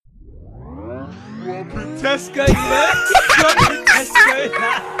Tesco, you know? Tesco.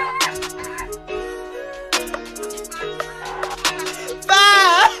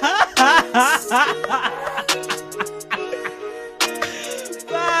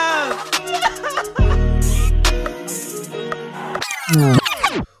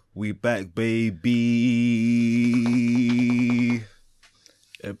 We back, baby.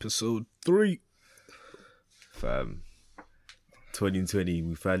 Episode 3. Fam. 2020,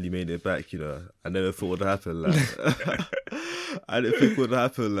 we finally made it back, you know. I never thought it would happen, like. I didn't think it would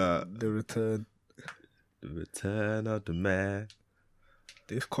happen, like. The return. The return of the man.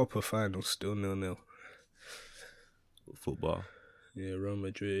 This Copa final still 0-0. Football. Yeah, Real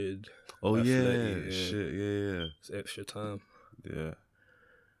Madrid. Oh, Athletic, yeah. Shit, yeah. It's extra time. Yeah.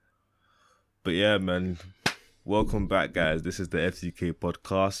 But yeah, man. Welcome back, guys. This is the FTK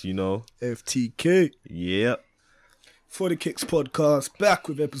podcast, you know. FTK. Yeah. For the Kicks podcast, back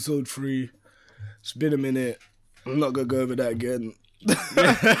with episode 3. It's been a minute. I'm not going to go over that again.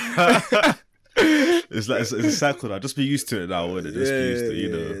 It's a cycle now. Just be used to it now, wouldn't it? Just be used to it, you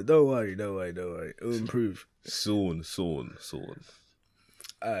know. Yeah. Don't worry. It'll improve. Soon.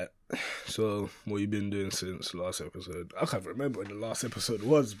 Alright. So, what you been doing since last episode? I can't remember when the last episode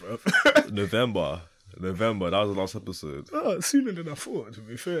was, bro. November. That was the last episode. Oh, sooner than I thought, to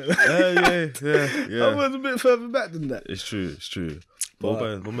be fair. Yeah. I was a bit further back than that. It's true. But what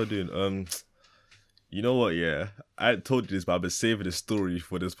am I doing? You know what, yeah? I told you this, but I've been saving this story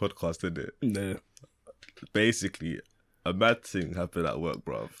for this podcast, didn't it? No. Basically, a mad thing happened at work,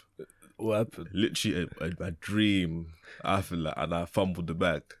 bruv. What happened? Literally a dream, I feel like, and I fumbled the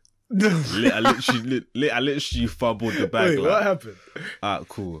bag. I literally fumbled the bag. Wait, like, what happened? Alright,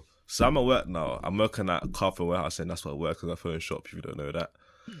 cool. So I'm at work now. I'm working at a Carrefour warehouse, and that's what I work as a phone shop, if you don't know that.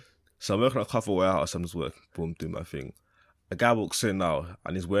 So I'm working at a Carrefour warehouse, I'm just working, boom, doing my thing. A guy walks in now,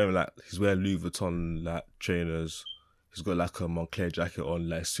 and he's wearing Louis Vuitton like trainers. He's got like a Moncler jacket on,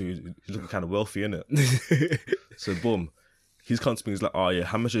 like, so he's looking kind of wealthy, innit? So boom, he's come to me, he's like, oh yeah,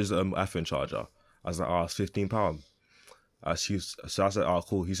 how much is iPhone charger? I was like, oh, it's £15. So I said, oh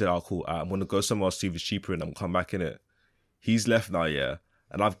cool. He said, oh cool, I'm gonna go somewhere else, see if it's cheaper, and I'm come back in it. He's left now, yeah.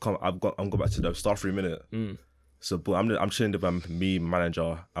 And I'm gone back to the staff room, innit? So boom, I'm chilling with me, my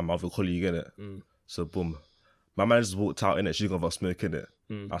manager, and my other colleague, innit? So boom, my manager's walked out, innit? She's gone for a smoke, innit?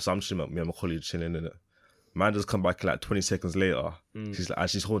 So I'm chilling with me and my colleague chilling, innit? Manager's come back like 20 seconds later. She's like, and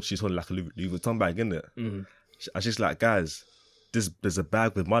she's holding like a Louis Vuitton bag, innit? And she's like, guys, there's a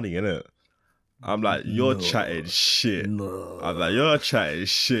bag with money in it. I'm like, you're chatting shit. No. I'm like, you're chatting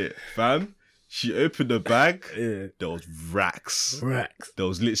shit, fam. She opened the bag. Yeah. There was racks. Racks. There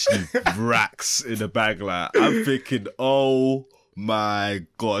was literally racks in the bag. Like, I'm thinking, oh my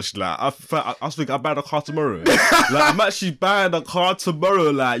gosh, like, I was thinking I'm buying a car tomorrow. Like, I'm actually buying a car tomorrow.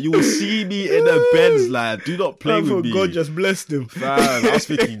 Like, you will see me in the Benz. Like, do not play with me. God just blessed him. Fam, I was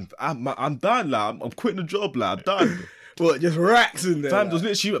thinking, I'm done. Like, I'm quitting the job. Like, I'm done. What, just racks in there? Fam, there was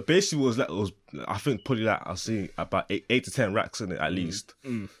literally, basically I think probably like, I see about 8 to 10 racks in it at least.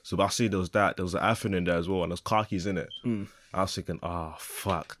 So I see there was an iPhone in there as well, and there's car keys in it. I was thinking,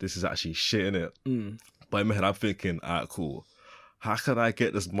 fuck, this is actually shit in it. But in my head, I'm thinking, alright, cool. How can I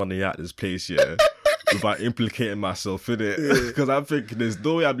get this money out of this place, yeah? Without implicating myself in it? Because I'm thinking, there's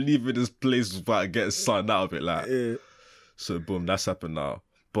no way I'm leaving this place without getting something out of it, like. Yeah. So boom, that's happened now.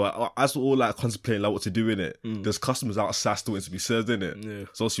 But as we're all like contemplating like what to do in it, there's customers outside still waiting to be served in it. Yeah.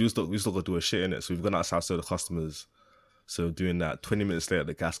 So we still got to do a shit in it. So we've gone outside to serve the customers. So doing that, 20 minutes later,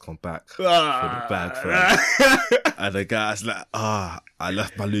 the gas come back for the bag, fam. And the guy's like, I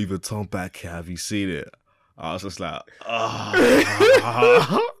left my Louis Vuitton bag here. Have you seen it? I was just like, fam,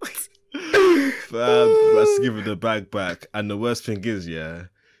 let's give it the bag back. And the worst thing is, yeah,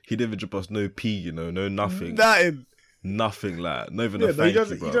 he didn't even drop us no P, you know, no nothing. Nothing, like, not even a thank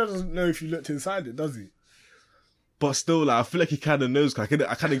you, bro. He doesn't know if you looked inside it, does he? But still, like, I feel like he kind of knows. I kind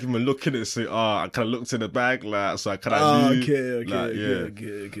of give him a look in it, so I kind of looked in the bag, like, so I kind of knew.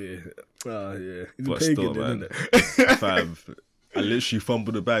 Okay. Oh, yeah. He's but a pagan, still, man, isn't it? fam, I literally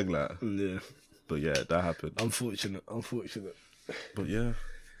fumbled the bag, like. Yeah. But yeah, that happened. Unfortunate. But yeah.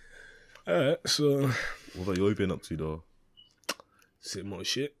 Alright, so. What about you been up to, though? Same more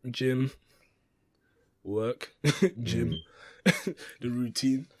shit. Gym. Work. Gym. The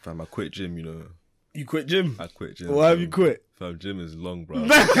routine. Fam, I quit gym, you know. You quit gym? I quit gym. Why have you quit? Fam, gym is long, bro.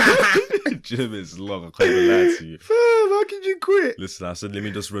 Gym is long. I can't even lie to you. Fam, how could you quit? Listen, I said, let me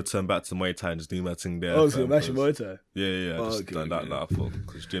just return back to Muay Thai and just do my thing there. Oh, so that's your Muay Thai? Yeah. Just done that now,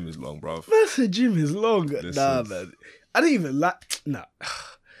 because gym is long, bro. Man said gym is long. Listen. Nah, man. I didn't even like... Nah.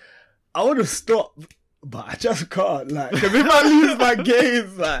 I would have stopped but I just can't. Like, because if I lose my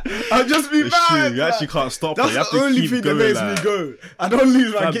games, like, I'll just be It's mad. true. You like, actually can't stop it. That's You have the to only keep thing going, that makes like, me go. I don't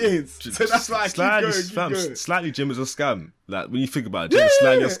lose my fam, games. So that's why I keep going. Slightly, gym is a scam. Like, when you think about it, gym is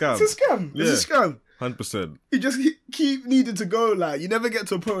slightly a scam. It's a scam. Yeah. It's a scam. 100%. You just keep needing to go. Like, you never get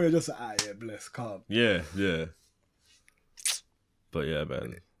to a point where you're just like, yeah, bless, calm. Yeah. But yeah,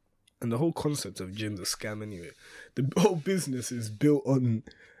 man. And the whole concept of gym's a scam anyway. The whole business is built on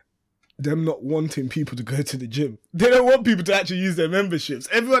them not wanting people to go to the gym. They don't want people to actually use their memberships.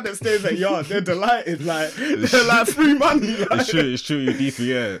 Everyone that stays at yard, they're delighted. Like, they're like free money. Like, It's true. You're deep,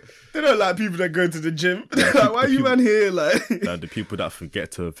 yeah. they don't like people that go to the gym. They're like, why are you man here? Like, Like, the people that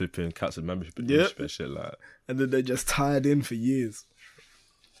forget to flip in cancel membership and shit, like. and then they're just tied in for years.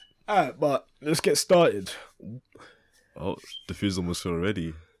 Alright, but let's get started. Oh, the fuse almost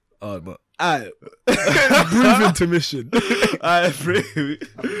already. But alright, brief intermission. Alright,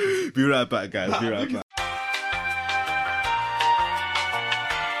 be right back, guys. Be right back.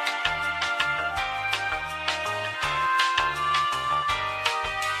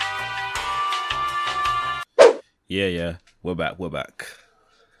 Yeah. We're back.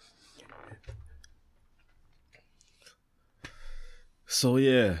 So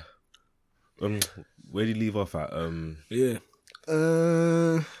yeah. Where did you leave off at? Yeah.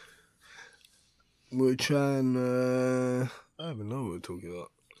 We're trying. I don't even know what we're talking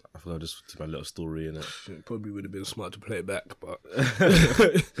about. I forgot I just did my little story in it. It probably would have been smart to play it back, but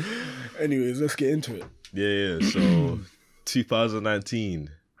anyways, let's get into it. Yeah. So 2019,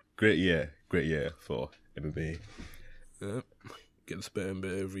 great year for MMA. Yeah, gets better and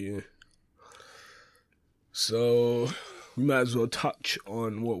better every year. So we might as well touch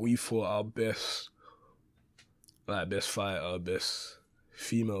on what we thought our best fighter, best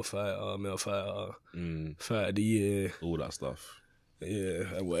female fighter, male fighter, fight of the year, All that stuff.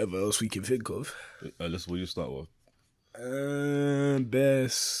 yeah, and whatever else we can think of. Let's what you start with.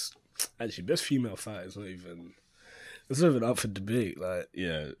 Best female fighter is not even up for debate. Like,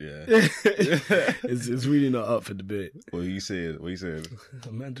 Yeah. it's really not up for debate. What are you saying?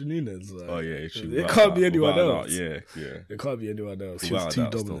 Amanda Nunes. Like, Oh yeah, true. It can't be anyone Without else. that, Yeah. It can't be anyone else. She Without was too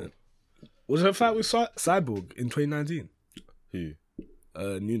that, dominant. Was her fight with Cyborg in 2019? Who?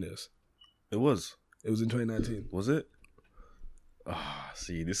 Nunes. It was. It was in 2019. Was it? Ah,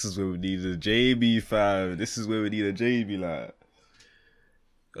 see, this is where we need a JB, fam. This is where we need a JB, like.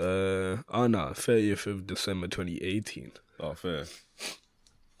 30th of December 2018. Oh, fair.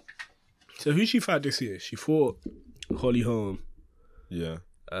 So who she fought this year? She fought Holly Holm. Yeah.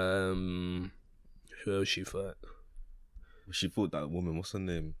 Who else she fought? She fought that woman. What's her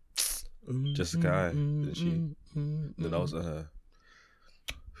name? Jessica I, didn't she? No, that wasn't her.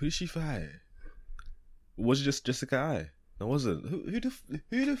 Who did she fight? Was it just Jessica I? No, it wasn't. Who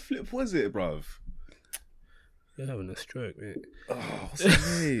the flip was it, bruv? You're having a stroke, mate. Oh, what's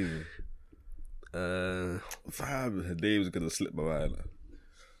her name? Fam, her name was gonna slip my mind.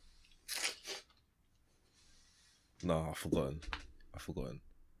 No, I've forgotten.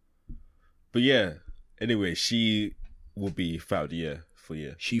 But yeah, anyway, she will be fight of the year for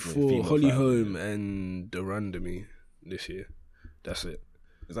year. She Yeah, fought female Holly fight. Holm and Durandamy this year. That's it.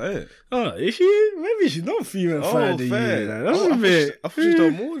 Is that it? Oh, is she? Maybe she's not female fight of the year. Like, that's a bit. I thought she's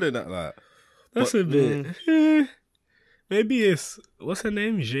done more than that. Like, That's but, a bit. Maybe it's what's her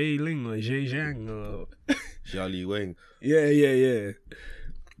name? Zhe Ling or Zhe Zhang or Xia Li Wang. yeah.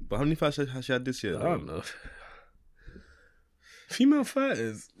 But how many fights has she had this year? I don't know. Female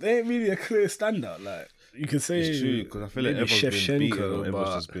fighters, they ain't really a clear standout. Like you could say, It's true because I feel like maybe everyone's been beaten. Shevchenko, Everyone's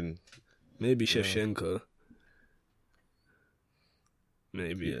but just been. maybe Shevchenko.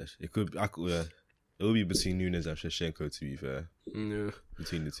 Maybe. Yes, it could. Yeah, it will be between Nunes and Shevchenko. To be fair, Yeah.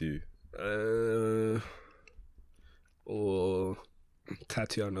 between the two. Or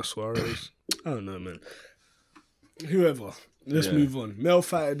Tatiana Suarez. I don't know, man. Whoever. Let's Yeah. move on. Male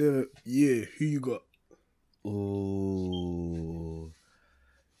fighter of the year. Who you got? Oh,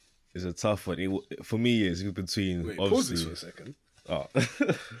 it's a tough one. For me, it's between. Wait, pause this for a second. Oh.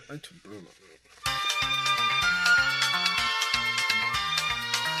 I took Bruno.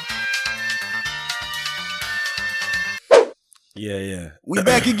 Yeah. We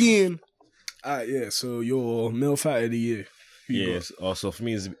back again. Alright, yeah. So your male fighter of the year. Who you Yes. Also, for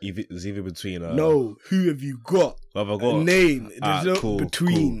me, it's either between. got? No, who have you got? What have I A got? name. There's Ah, no cool,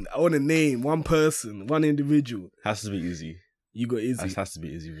 between. I want a name. One person. One individual. Has to be Izzy. You got Izzy. It has to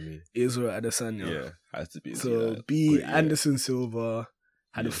be Izzy for me. Israel Adesanya. Yeah, has to be Izzy. So like, B. great, yeah. Anderson Silva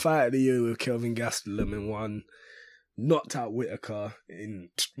had a fight of the year with Kelvin Gastelum and won. Knocked out Whitaker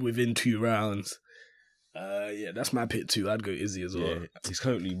within 2 rounds. Yeah, that's my pick too. I'd go Izzy as well. Yeah, he's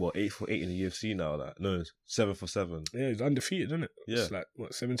currently 8 for 8 in the UFC now. Like, no, 7 for 7. Yeah, he's undefeated, isn't it? Yeah. It's like,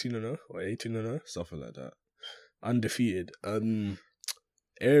 what, 17-0 or 18-0? Something like that. Undefeated.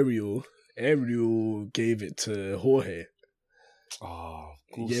 Ariel gave it to Jorge. Oh, of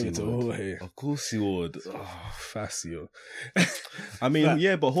He course gave he it to would. Jorge. Of course he would. Oh, Facio. I mean, But-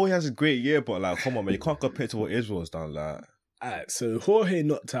 yeah, but Jorge has a great year, but like, come on, man, you can't compare it to what Israel's done. Like, Alright, so Jorge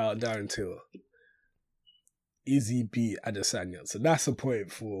knocked out Darren Till. Izzy beat Adesanya. So that's a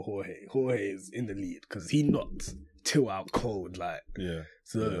point for Jorge. Jorge is in the lead because he knocked Till out cold. Like, yeah,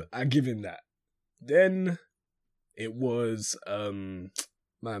 so Yeah. I give him that. Then it was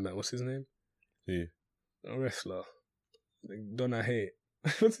my man, what's his name? Who? A wrestler. Donna Hay.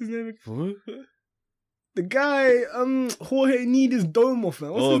 What's his name? Who? The guy, Jorge need his dome off,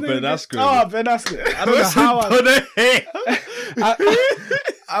 man. What's Oh, his name? Ben Askren. Oh, Ben Askren. I don't know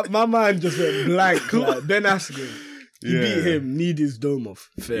how my mind just went blank. Like, Ben Askren. He Yeah. beat him, need his dome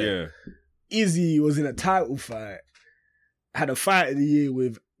off. Fair. Yeah, Izzy was in a title fight. Had a fight of the year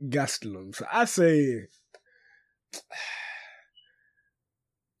with Gastelum. So I say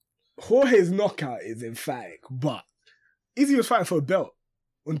Jorge's knockout is emphatic, but Izzy was fighting for a belt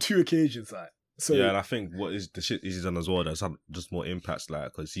on 2 occasions, like. So yeah, and I think what is the shit he's done as well, that's had just more impacts,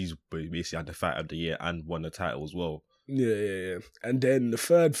 like, because he's basically had the fight of the year and won the title as well. yeah. And then the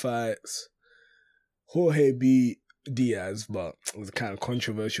third fights, Jorge beat Diaz, but it was a kind of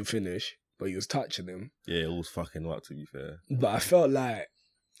controversial finish, but he was touching him. Yeah, it was fucking up, to be fair. But I felt like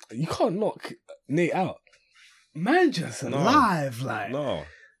you can't knock Nate out. Man just No. alive, like No,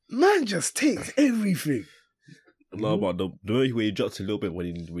 man just takes everything. no, but the way he dropped a little bit when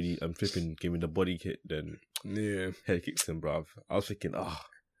he flipping gave him the body kick, then Yeah. head kicks him, bruv. I was thinking,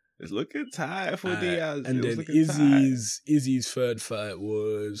 it's looking tight for Diaz. And It was then looking tight. Izzy's third fight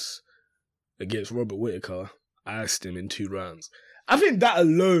was against Robert Whittaker. Iced him in 2 rounds. I think that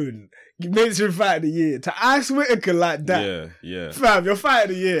alone makes him fight of the year. To ice Whittaker like that, Yeah. fam, you're fight of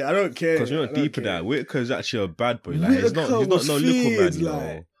the year. I don't care. Because you're I not don't deep in care. that. Whitaker's actually a bad boy. Like, he's not Whittaker was no little man, feared, you know.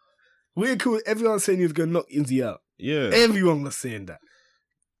 like- Whittaker, everyone was saying he was going to knock Izzy out. Yeah. Everyone was saying that.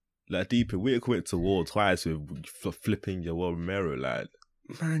 Like, deep in. Whitaker went to war twice with flipping your Romero, like.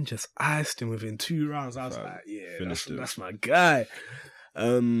 Man just iced him within 2 rounds. I was Fam, like, yeah, finished him. that's my guy.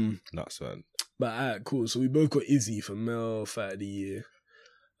 Nuts, man. But alright, cool. So we both got Izzy for male fight of the year.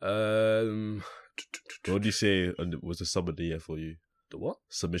 What do you say was the sub of the year for you? The what?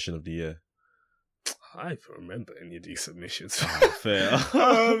 Submission of the year. I don't even remember any of these submissions. Fair.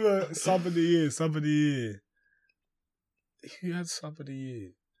 Sub of the year. Who had sub of the year?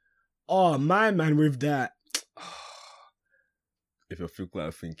 Oh, my man with that. If you feel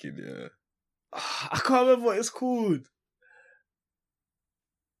like thinking, yeah. I can't remember what it's called.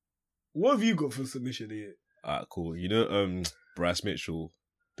 What have you got for submission of the year? Alright, cool. You know, Bryce Mitchell,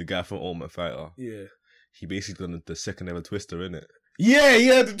 the guy from Ultimate Fighter, Yeah. he basically done the second ever Twister, innit?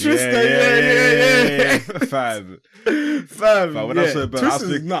 Yeah, the Twister. Yeah. Fam. Fam, But when I saw it, but I was Twister's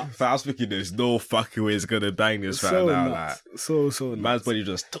thinking, nuts. I was thinking, there's no fucking way he's gonna bang this So right now. nuts. Like, So man's nuts. body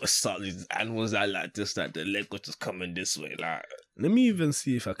just twists up these animals that like this, like the leg was just coming this way, like. Let me even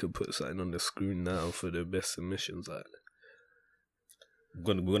see if I could put something on the screen now for the best submissions. Like, I'm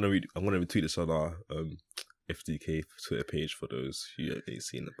gonna retweet this on our FDK Twitter page for those who ain't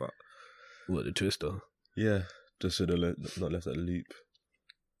seen it, but what, the Twister? yeah, just so they're not left at the loop.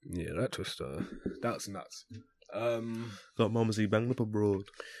 Yeah, that Twister. That's nuts. Got Mumsy banged up abroad.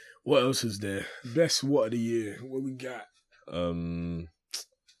 What else is there? Best what of the year? What we got?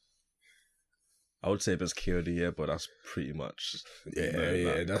 I would say best Kill of the year, but that's pretty much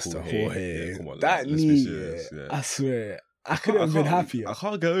That's cool the hate. Jorge. Yeah, come on, That let's be knee, serious, yeah. I swear, I couldn't have been happier. I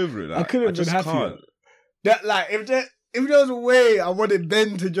can't get over it. Like, I couldn't have been just happier. can't. That like if there was a way I wanted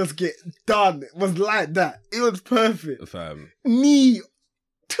Ben to just get done, it was like that. It was perfect. Fam, Knee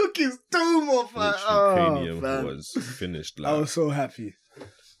took his dome off. Like, literally cranium fam. was finished. I Like, was so happy.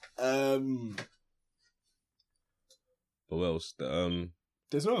 but what else?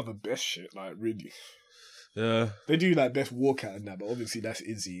 There's no other best shit, like really. Yeah, They do like best walkout and that, but obviously that's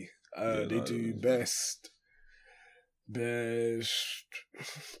Izzy. Yeah, They no, do no. best. This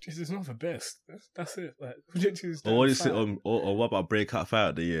is not the best. That's it. Like, or what is it? Or what about breakout fight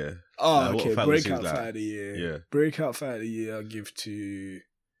of the year? Oh, Like, what okay. fight was Breakout his, like? fight of the year. Yeah. Breakout fight of the year. I'll give to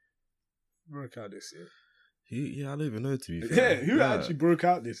breakout this year. Yeah, I don't even know, to be Yeah, fair. who actually broke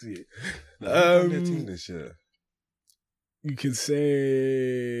out this year? Like, who done their thing this year? You could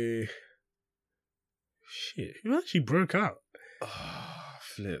say, shit. Who actually broke out?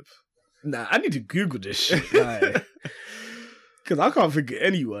 Flip. Nah, I need to Google this shit. Like, Because I can't think of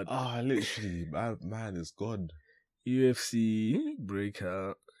anyone. Literally, man is gone. UFC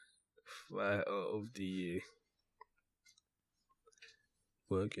breakout fighter of the year.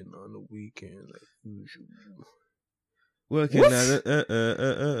 Working on the weekend like usual. Working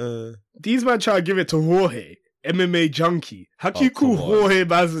What? These man try to give it to Jorge, MMA junkie. How can you call come on. Jorge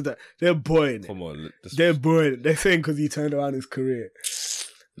Masvidal? They're boying it. Come on. They're boying it. They're saying because he turned around his career.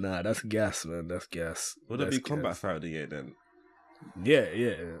 Nah, that's gas, man. That's gas. Would that That's be combat gas. fight of the year then? Yeah.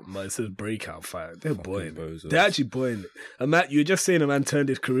 But it says breakout fight. They're Fucking boying it. bozos. They're actually boying it. And Matt, you're just saying a man turned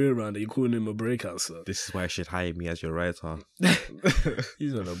his career around and you're calling him a breakout, so. This is why you should hire me as your writer.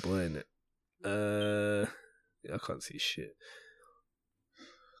 He's not a boying it. I can't see shit.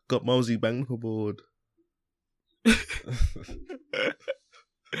 Got Mosey banged for board.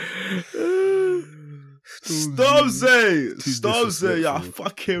 Stop saying! Too Stop saying! You're disrespectful.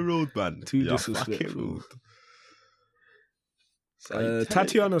 fucking rude, man. Too You're disrespectful. fucking rude.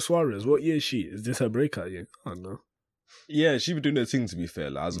 Tatiana Suarez, what year is she? Is this her breakout year? I don't know. Yeah, she been doing her thing, to be fair.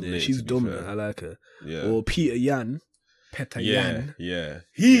 Like, as of Yeah, late, she's to be dominant. fair. I like her. Yeah. Or Peter Yan. Yeah.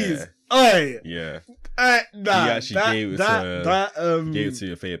 He's Yeah. nah, He actually gave it to gave Gave it to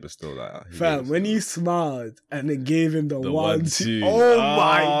your favour still. Like, he fam, gave it when to he her. smiled and then gave him the, The 1-2. 1-2. Oh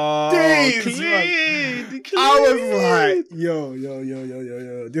my days, man. clean. I was like,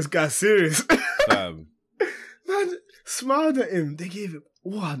 yo, this guy's serious. Fam. Man, smiled at him. They gave him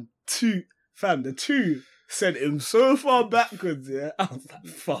 1-2. Fam, the 2 sent him so far backwards, yeah. I was like,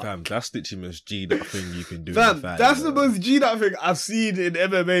 fuck. Fam, that's literally the most G'd up thing you can do. Fam, in the fight, that's you the know. most G'd up thing I've seen in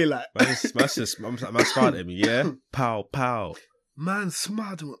MMA. Like, Man smiled at me, yeah? Pow, pow. man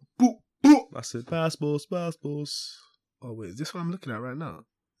smiled and went, boop, boop. I said, pass balls. Oh, wait, is this what I'm looking at right now?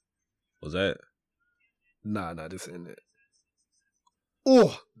 Was that? Nah, this ain't it.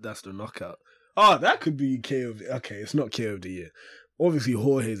 Oh, that's the knockout. Oh, that could be KO of the... Okay, it's not KO of the year. Obviously,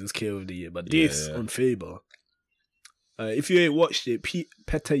 Jorge's is KO of the year, but this Yeah. on Faber. If you ain't watched it,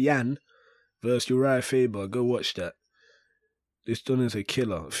 Petr Yan versus Uriah Faber, go watch that. This done is a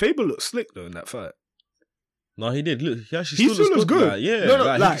killer. Faber looked slick though in that fight. No, he did. Look, he actually He still looks good. Like, yeah, no,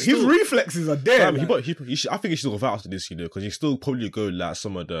 like, like, he his still- reflexes are there. Fam, like. he should, I think he should go fight after this, you know, because he still probably go like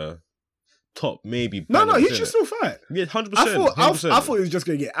some of the top, maybe. No, bangers, he should innit? still fight. Yeah, 100%. I 100%. thought he was just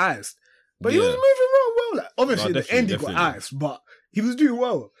gonna get iced, but he Yeah. was moving around well. Like, obviously, No, at the end he definitely. got iced, but he was doing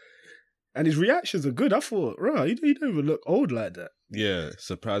well, and his reactions are good. I thought, right, he don't even look old like that. Yeah,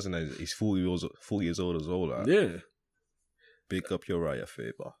 surprising that he's 40 years old as well. Like. Yeah. Big up your Uriah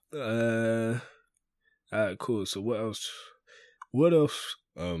Faber. Alright, cool. So what else? What else?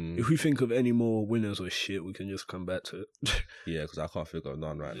 If we think of any more winners or shit, we can just come back to it. Yeah, because I can't think of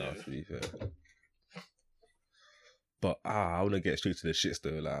none right now, to be fair. But I want to get straight to the shits though.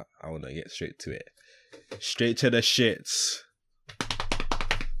 Like, I want to get straight to it. Straight to the shits.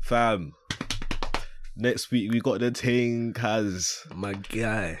 Fam. Next week, we got the thing, cuz. My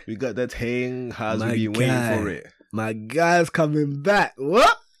guy. We got the thing, cuz. My We've been guy. waiting for it. My guy's coming back.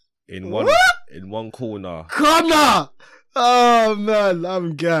 What? In one corner. Connor! Oh, man.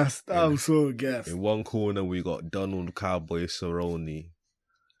 I'm gassed. I'm so gassed. In one corner, we got Donald Cowboy Cerrone.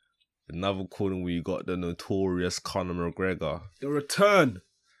 Another corner, we got the notorious Conor McGregor. The return.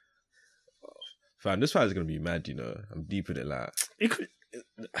 Fam, this fight is going to be mad, you know. I'm deep in it, like. It could...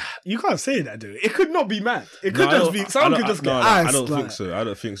 You can't say that, dude. It could not be mad. It could No, I just don't- be... I Someone don't- could just no, get no, iced. I don't like. think so. I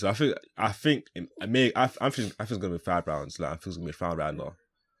don't think so. I think it's going to be 5 rounds. Like, I think it's going to be a 5-rounder.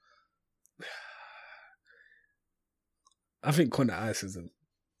 I think Conor ices him.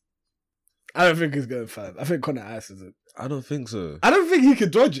 I don't think he's going 5. I think Conor ices him. I don't think so. I don't think he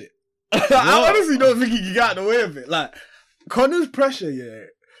could dodge it. I honestly don't think he can get out of the way of it. Like, Connor's pressure, yeah.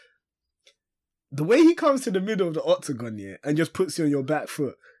 The way he comes to the middle of the octagon, yeah, and just puts you on your back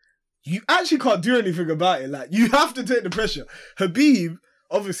foot, you actually can't do anything about it. Like, you have to take the pressure. Habib,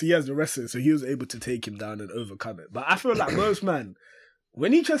 obviously he has the wrestling, so he was able to take him down and overcome it. But I feel like most man,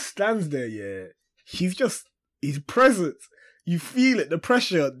 when he just stands there, yeah, his presence, you feel it, the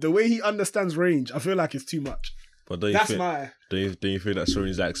pressure, the way he understands range, I feel like it's too much. But don't you That's think, my... don't you think that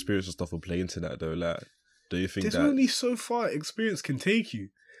Cerrone's like experience and stuff will play into that though? Like, do you think There's that? only so far experience can take you.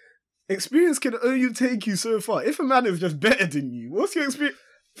 Experience can only take you so far. If a man is just better than you, what's your experience?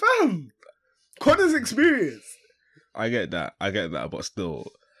 Fam! Connor's experience. I get that, but still,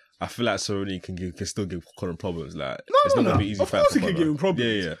 I feel like Cerrone can still give Conor problems. Like, it's No, not gonna be easy. of fight course for he can Conor. give him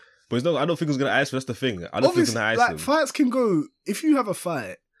problems. Yeah. But it's not. I don't think he's gonna ice him. That's the thing. I don't think he's Obviously, gonna ice like, him. fights can go, if you have a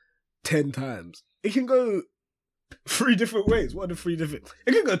fight 10 times, it can go 3 different ways. What are the 3 different?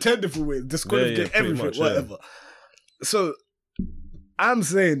 It can go 10 different ways. Disqualificate pretty everything, much, yeah. whatever. So, I'm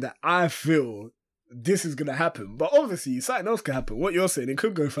saying that I feel this is gonna happen. But obviously, something else could happen. What you're saying, it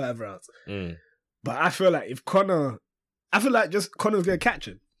could go 5 rounds. But I feel like if Conor, Conor's gonna catch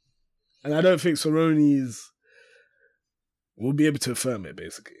him, and I don't think Cerrone's will be able to affirm it.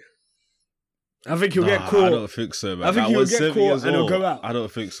 Basically, I think he'll get caught. I don't think so, man. I think he'll get caught and he'll go out. I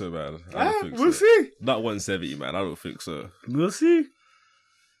don't think so, man. We'll see. Not 170, man. I don't think so. We'll see.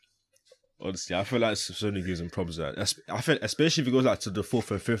 Honestly, I feel like Cerrone gives him problems. Like, I feel, especially if he goes like to the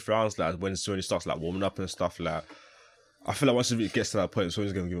 4th and 5th rounds, like when Cerrone starts like warming up and stuff. Like, I feel like once it gets to that point,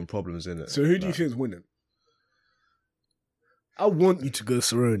 Cerrone's gonna give him problems, innit? So who do you think is winning? I want you to go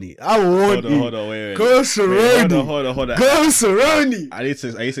Cerrone. Hold on, wait. Go Cerrone. Hold on. Go Cerrone. I need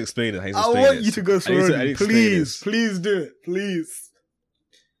to explain it. I want you to go Cerrone. Please do it. Please.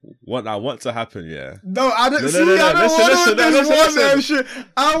 What I want to happen, yeah. No, I don't want that shit.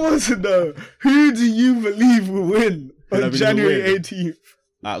 I want to know, who do you believe will win on January 18th?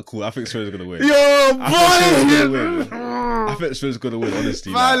 Cool. I think Cerrone's gonna win. Yo, boy! I think Cerrone's gonna win,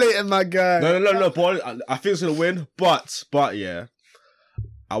 honestly. Violating my guy. No, but I think it's gonna win, but yeah.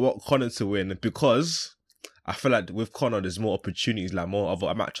 I want Conor to win because I feel like with Conor there's more opportunities, like more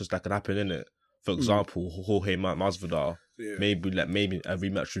other matches that can happen, innit? For example, Jorge Masvidal. Yeah. Maybe a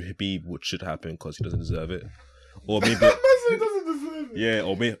rematch with Khabib, which should happen because he doesn't deserve it, or maybe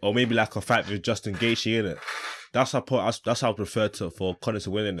or maybe like a fight with Justin Gaethje, innit? That's how I prefer for Conor to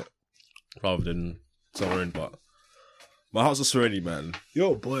win, innit, rather than Cerrone. But my heart's a Cerrone, man.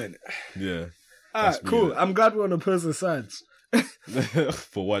 Yo, boy. Yeah. Alright, cool. Innit? I'm glad we're on opposing sides.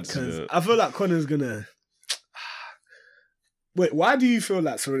 For once, yeah. I feel like Conor's gonna. Wait, why do you feel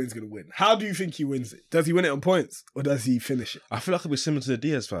like Cerrone's going to win? How do you think he wins it? Does he win it on points or does he finish it? I feel like it'll be similar to the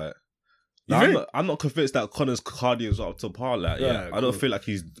Diaz fight. Like, I'm not convinced that Conor's cardio is up to par. Like, yeah, cool. I don't feel like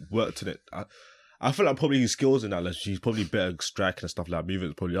he's worked in it. I feel like probably his skills in that, like, he's probably better striking and stuff like that.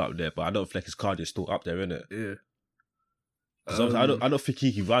 Moving's probably up there, but I don't feel like his cardio is still up there, innit? Yeah. I don't think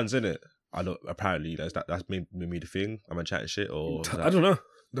he runs, innit? Apparently, that's maybe the thing. Am I chatting shit or? I don't know.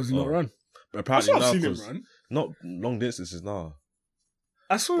 Does he not run? Apparently, I've seen him run. Not long distances, no.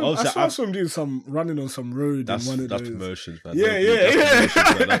 I saw him do some running on some road. That's promotions, man. Yeah.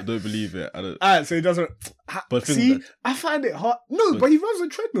 I don't believe it. I don't. Alright, so he doesn't. But see, I find it hard. No, but he runs on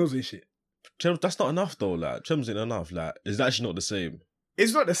treadmills and shit. That's not enough though. Like, treadmills ain't enough. Like, it's actually not the same.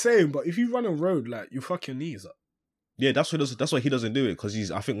 It's not the same, but if you run on road, like, you fuck your knees up. Yeah, that's why he doesn't do it,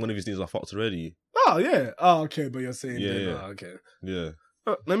 because I think one of his knees are fucked already. Oh yeah. Oh okay, but you're saying okay. Yeah.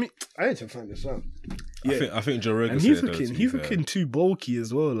 I need to find this out. Yeah. I think Joe Rogan. And he's looking too bulky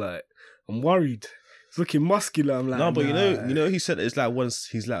as well. Like, I'm worried. He's looking muscular. I'm like, no, but you know, he said it's like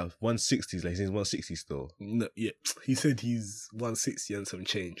he's like 160. Like, he's in 160 still. No, yeah, he said he's 160 and some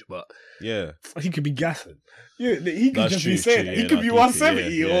change, but yeah, he could be gassing. Yeah, he could just be saying he could be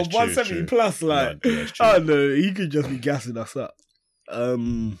 170 or 170 plus. Like, oh no, he could just be gassing us up.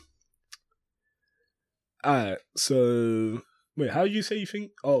 Alright, so. Wait, how do you say you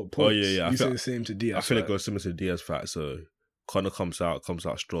think? Oh, points. Oh yeah. You say the same to Diaz. I feel like it goes similar to the Diaz fight. So Conor comes out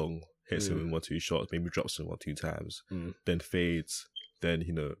strong, hits him in 1-2 shots, maybe drops him 1-2 times, then fades. Then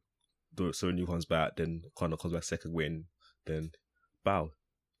Cerrone comes back. Then Conor comes back second win. Then bow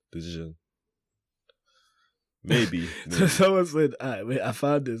decision. Maybe. So someone said, wait, I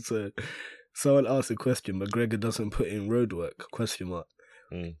found it. So someone asked a question. McGregor doesn't put in road work? ?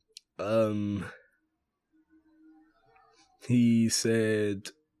 He said,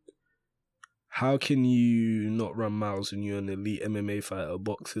 how can you not run miles when you're an elite MMA fighter?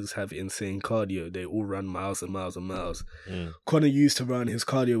 Boxers have insane cardio. They all run miles and miles and miles. Conor used to run. His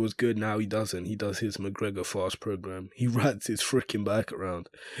cardio was good. Now he doesn't. He does his McGregor fast program. He rides his freaking bike around.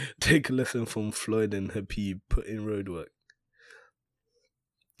 Take a lesson from Floyd and Habib. Put in road work.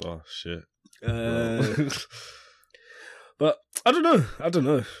 Oh, shit. But I don't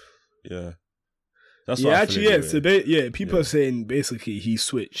know. Yeah. That's So people are saying basically he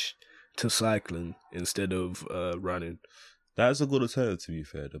switched to cycling instead of running. That's a good alternative, to be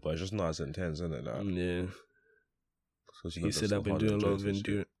fair, but it's just not as intense, isn't it? Like, yeah. He said I've been doing a lot of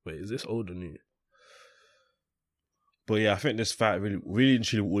endurance. Wait, is this old or new? But yeah, I think this fight really and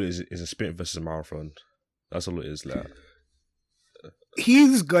truly all is a sprint versus a marathon. That's all it is. Like,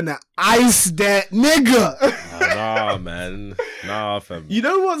 he's gonna ice that nigga. Nah, man. Nah, fam. You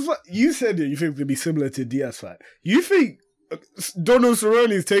know what you said? You think it'd be similar to Diaz fight? You think Donald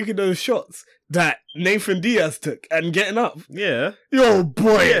Cerrone is taking those shots that Nathan Diaz took and getting up? Yeah. Yo,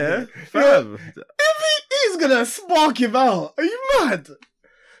 boy. Yeah, fam. He's gonna spark him out. Are you mad?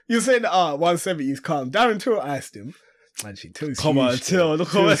 You're saying that 170 is calm. Darren Till iced him. Actually, Till's huge. Come on, Till. Look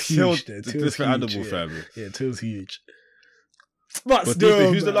how much Till. Till's animal, fam. Yeah, Till's huge. But But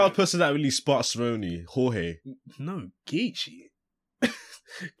still, who's the man. last person that really sparked Cerrone? Jorge. No, Gaethje.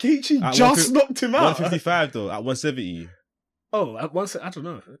 Gaethje At just knocked him out. 155 though, at 170. Oh, at once I don't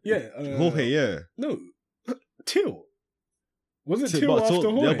know. Yeah, Jorge, yeah. No, Till. Wasn't Till- Till but after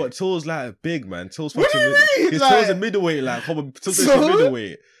Till- Jorge? Yeah, but Till's like big, man. Till's What do fucking you mean? His Like- Till's a middleweight, like come on, Till's So? a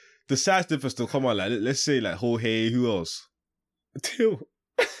middleweight. The size difference still, come on, like let's say like Jorge, who else? Till.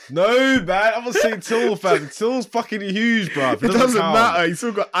 No, man, I'm not saying Till, fam. Till's fucking huge, bro. It doesn't matter. He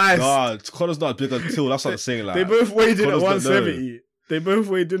still got eyes. Nah, Connor's not as big as Till. That's what I'm saying. Like They both weighed in at Connor's not- 170. They both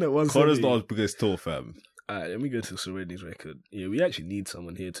weighed in at 170. Connor's not as big as Till, fam. Alright, let me go to Cerrone's record. Yeah, we actually need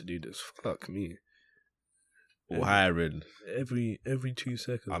someone here to do this. Fuck me. Or hiring. Every 2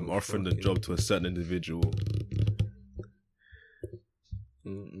 seconds. I'm offering the job to a certain individual.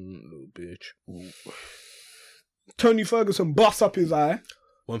 Little bitch. Ooh. Tony Ferguson busts up his eye.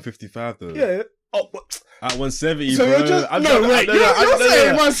 155 though. Yeah. Oh, but, At 170, so bro. you're just I'm no not- wait. no, You're no,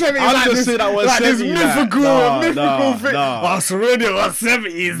 saying no. 170 I'm like just this, saying that like this 170, like, mythical, nah, thing. nah. Oh, Cerrone at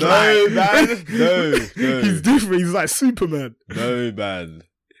 170 is No, like man. No. He's different. He's like Superman. No, man.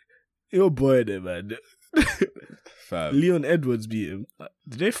 Your boy there, man. Fam. Leon Edwards beat him.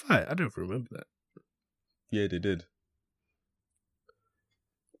 Did they fight? I don't remember that. Yeah, they did.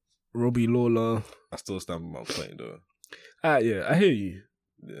 Robbie Lawler. I still stand by my point, though. Yeah, I hear you.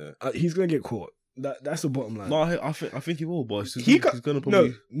 Yeah. He's gonna get caught. That's the bottom line. No, I think he will, but he's He gonna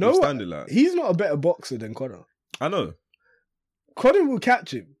probably no, stand it like. he's not a better boxer than Conor. I know. Conor will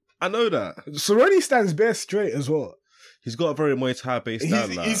catch him. I know that. Cerrone stands bare straight as well. He's got a very Muay Thai based style.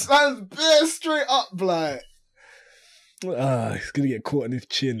 Like. He stands bare straight up, like. He's gonna get caught on his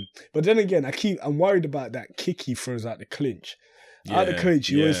chin. But then again, I'm worried about that kick he throws out the clinch. Out the clinch,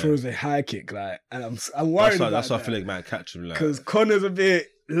 he always throws a high kick, like, and I'm worried about That's why I that. feel like man catch him, like. Because Connor's a bit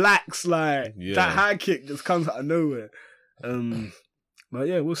lax, like that high kick just comes out of nowhere. But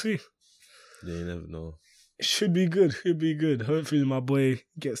yeah, we'll see. Yeah, you never know. Should be good. Hopefully, my boy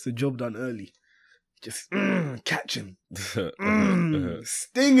gets the job done early. Just catch him,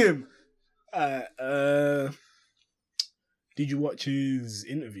 sting him. Did you watch his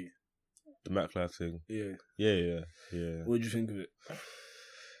interview? The Matt Clark thing. Yeah. Yeah. What did you think of it?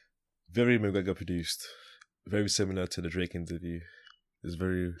 Very McGregor produced. Very similar to the Drake interview. It's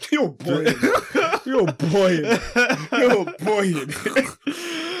very. You're boying. You're boying.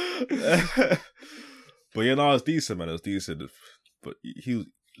 But yeah, no, it was decent, man. It was decent. But he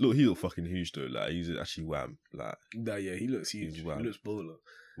looked fucking huge though. Like he's actually wham. Like Nah, yeah, he looks huge. Wow. He looks baller.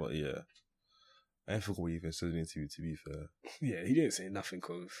 But yeah, I forgot what he even said in the interview. To be fair, Yeah, he didn't say nothing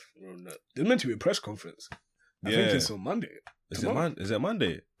of. There's meant to be a press conference. I think it's on Monday. Is it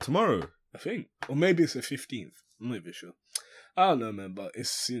Monday? Tomorrow? I think, or maybe it's the 15th. I'm not even sure. I don't know, man, but it's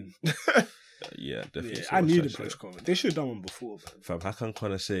soon. Yeah, definitely. Yeah, I need a press conference. They should have done one before, man. Fam, how can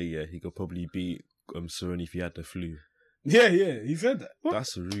Conor say he could probably beat Cerrone if he had the flu? Yeah, he said that. What?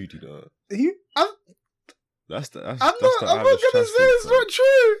 That's rude, you know. I'm That's not gonna say it's not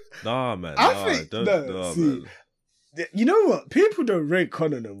true. Nah, man. I think man. You know what? People don't rate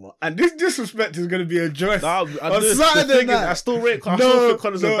Conor no more, and this disrespect is going to be addressed Nah, on Saturday night. I still rate. I still think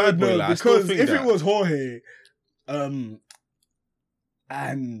Conor's a bad boy. Like, I still because think if that. it was Jorge, and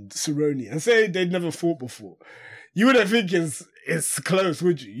Cerrone, and say they'd never fought before, you wouldn't think it's close,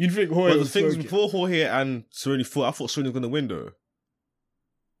 would you? You'd think Jorge But the was things smoking. before Jorge and Cerrone fought, I thought Cerrone was going to win though.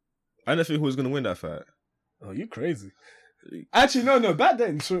 I didn't think who was going to win that fight. Oh, you crazy. Actually, no. Back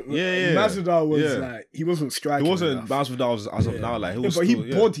then, Masvidal was like, he wasn't striking. He wasn't enough. Masvidal as of now. Like, he was but still,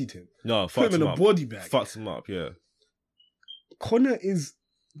 he bodied him. No, Put fucked him in him a up. body bag. Fucked him up, yeah. Conor is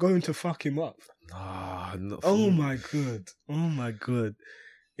going to fuck him up. Nah, not Oh my god.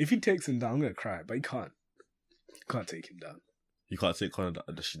 If he takes him down, I'm gonna cry, but he can't. He can't take him down. You can't take Conor down.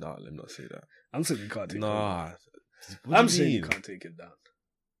 Nah, let me not say that. I'm saying you can't take him down. Nah. I'm saying you can't take him down.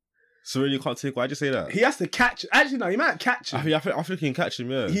 Cerrone, you can't take. Why'd you say that? He has to catch. Actually, no, he might catch him. I think he can catch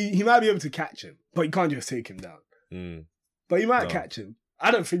him, yeah. He might be able to catch him, but you can't just take him down. But he might catch him. I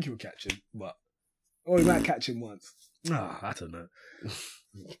don't think he'll catch him, or he might catch him once. Nah, I don't know.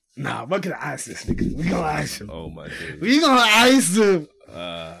 Nah, we're gonna ice this nigga. We're gonna ice him. Oh my god. We're gonna ice him.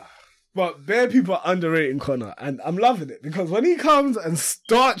 Uh, But bare people are underrating Conor, and I'm loving it because when he comes and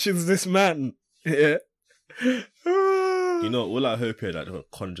starches this man, yeah. You know, all I hope here that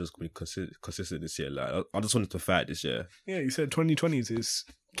Conor just be consistent this year. Like, I just wanted to fight this year. Yeah, he said 2020 is his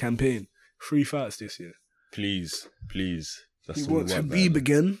campaign. 3 fights this year. Please. That's He all wants we want, Habib man.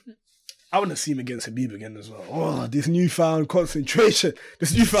 again. I want to see him against Habib again as well. Oh, this newfound concentration.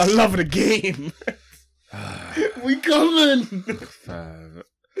 This newfound love of the game. We coming. Fam.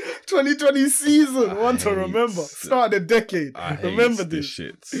 2020 season. One to hate remember. Start of the decade. I hate Remember this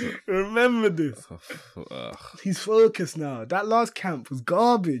this. shit. Remember this. Ugh. He's focused now. That last camp was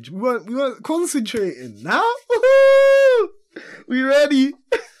garbage. We weren't concentrating. Now, woohoo! We ready.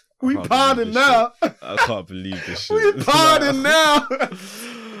 We can't pardon believe now. I can't believe this shit. We pardon now.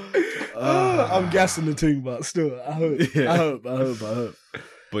 I'm guessing the thing, but still, I hope.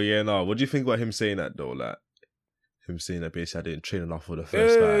 But yeah, no. What do you think about him saying that though? Like him saying that basically I didn't train enough for the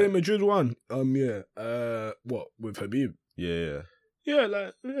first time. Madrid won. Yeah. What with Habib? Yeah. Yeah,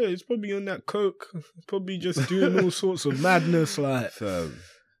 like he's probably on that coke. He's probably just doing all sorts of madness. Like,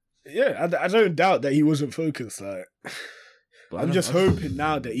 yeah, I don't doubt that he wasn't focused. Like, I'm just hoping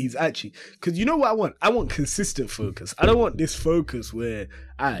now that he's actually, because you know what I want? I want consistent focus. I don't want this focus where,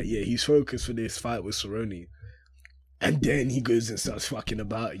 he's focused for this fight with Cerrone, and then he goes and starts fucking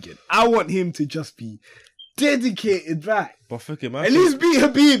about again. I want him to just be dedicated back. But thinking, at least beat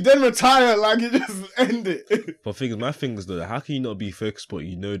Habib, then retire, like it just end it. But thinking, my thing is though, how can you not be focused? But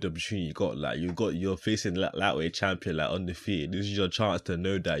you know the opportunity you got. Like you're facing lightweight champion, like undefeated. This is your chance to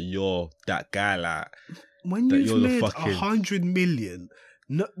know that you're that guy, like. When you've made 100 million,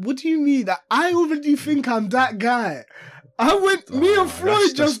 no, what do you mean? That I already think I'm that guy. Me and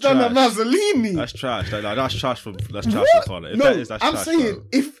Floyd just done a Mazzolini. That's trash. That's trash from what? Connor. No, that's I'm trash, saying bro.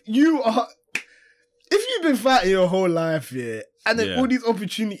 if you've been fighting your whole life, yeah, and then all these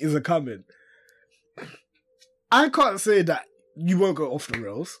opportunities are coming, I can't say that you won't go off the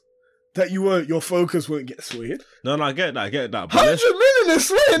rails. That your focus won't get swayed. No, I get that. But 100 million is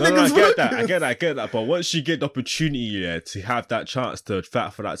swaying. No, I get that. But once you get the opportunity, to have that chance to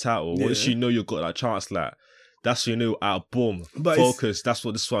fight for that title, once you know you've got that chance, like that's when you know, boom, focus. That's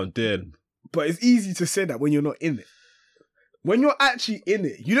what I'm doing. But it's easy to say that when you're not in it. When you're actually in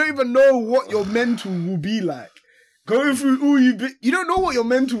it, you don't even know what your mental will be like. Going through all you don't know what your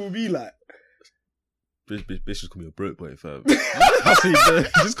mental will be like. Bitch just call me a broke boy, fam.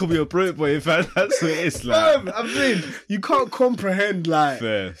 Just call me a broke boy, fam. That's what it is like. I'm saying, you can't comprehend, like...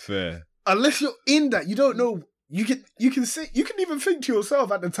 Fair. Unless you're in that, you don't know. You can even think to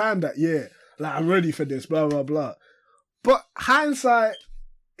yourself at the time that, like, I'm ready for this, blah, blah, blah. But hindsight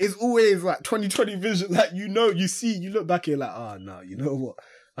is always, like, 20/20 vision. Like, you look back here like, oh, no, you know what?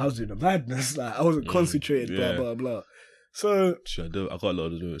 I was doing a madness. Like, I wasn't concentrated, blah, blah, blah. So I got a lot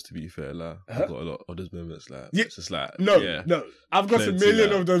of those moments, to be fair. Like, I've got a lot of those moments. Like, it's just like no, I've got a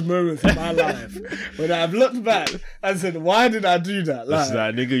million of those moments in my life when I've looked back and said, "Why did I do that?" Like, it's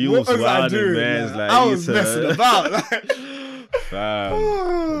like nigga, you was wild, man. Like, I was messing about. Like, fam,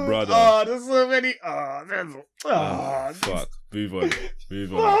 brother. Oh, there's so many. Fuck. Move on.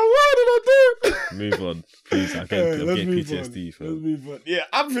 Why did I do it? Move on, please. I'm getting PTSD. Let's move on. Yeah,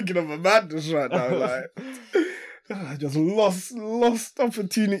 I'm thinking of a madness right now. Like. I just lost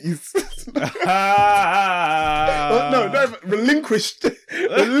opportunities. Relinquished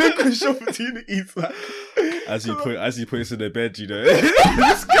opportunities. As he puts in the bed, you know,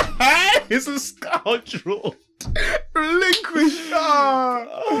 this guy is a scoundrel. Relinquished.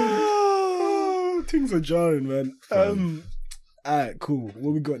 Things are jarring, man. Alright, cool.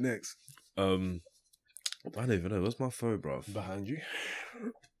 What we got next? I don't even know. What's my phone, bro? Behind you.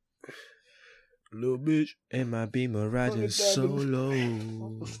 Little bitch. In my Beamer riding solo.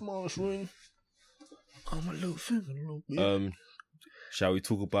 The smallest ring. On my little finger, little bitch. Shall we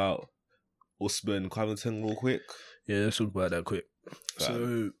talk about Usman Covington real quick? Yeah, let's talk about that quick.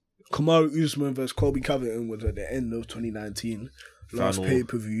 So, Kamaru Usman versus Colby Covington was at the end of 2019. Last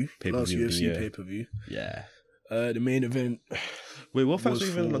pay-per-view. Last UFC pay-per-view. Yeah. The main event. Wait, what fights were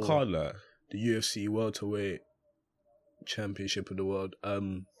even on the card like? The UFC welterweight championship of the world.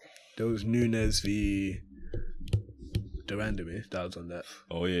 There was Nunes v. Durandamy. That was on that.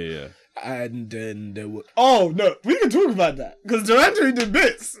 Oh, yeah. And then there was... Oh, no. We can talk about that. Because Durandamy did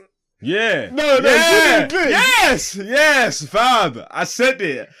bits. Yeah. No, yeah. She did bits. Yes, fam. I said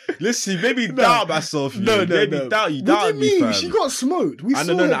it. Listen, maybe doubt myself. No. Doubt you. Doubt me, fam. She got smoked. I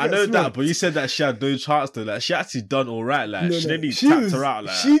know that, but you said that she had no chance to. Like, she actually done all right. Like, she didn't tap her out.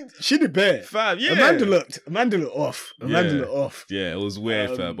 Like, she did bare. Fam, yeah. Amanda looked off. Yeah, it was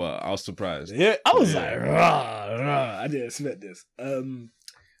weird, fam, but I was surprised. Yeah, I was like, rah. I didn't expect this. And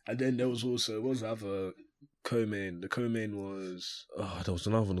then there was also, what was the other co-main? The co-main was... there was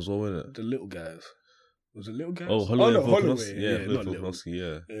another one as well, wasn't it? The little guys. Was it little guys? Holloway. Yeah, not Volkanovski,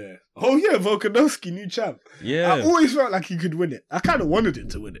 yeah. Oh, yeah, Volkanovski, new champ. Yeah. I always felt like he could win it. I kind of wanted him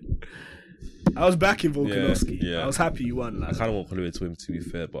to win it. I was backing Volkanovski. Yeah. I was happy he won. I kind of want Holloway to win, to be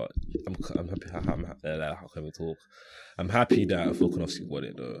fair, but I'm happy. How can we talk? I'm happy that Volkanovski won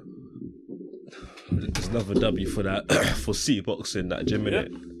it, though. There's another W for that for City Boxing, that gym in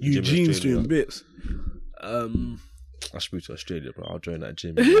it. Eugene's doing bits. I should move to Australia, bro. I'll join that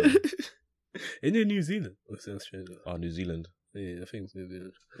gym. In New Zealand. Or is it Australia? Oh, New Zealand. Yeah, I think it's New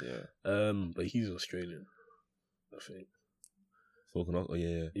Zealand. Yeah. But he's Australian, I think. Oh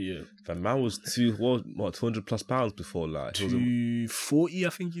yeah. Yeah. That man was 200 plus pounds before, like. 240, I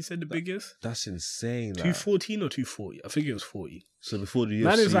think he said the biggest. That's insane. Like. 214 or 240? I think it was 40. So before the UFC,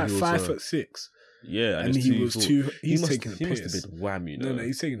 man is like he was, 5'6". Yeah, and he was two. He's taking a piss. He piss. must have been wham, you know. No,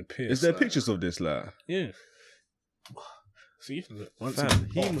 he's taking a piss. Is there pictures of this, like? Yeah. See, once Fam,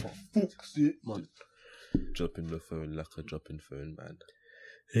 man. Dropping the phone like a dropping phone,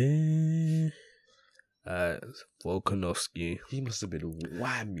 man. Volkanovski. He must have been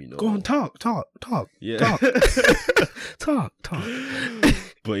wham, you know. Go on, talk. Yeah. Talk.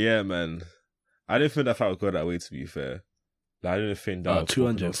 But yeah, man. I didn't think that fight would go that way, to be fair. Like, I didn't think that.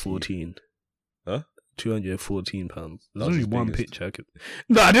 214. Huh? 214 pounds. There's That's only his one biggest. picture I could.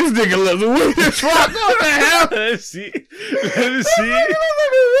 Nah, this nigga looks weird as fuck. What the hell? Let's see. Let's see.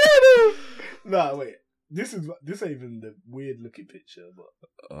 Nah, wait. This ain't even the weird looking picture, but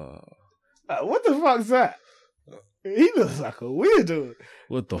what the fuck's that? He looks like a weirdo.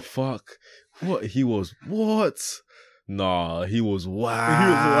 What the fuck? What? He was what? Nah, he was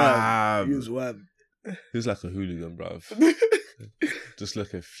wham. He was wham. He was like a hooligan, bruv. Just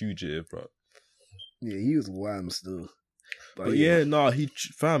like a fugitive, bruv. Yeah, he was wham still. But yeah, nah,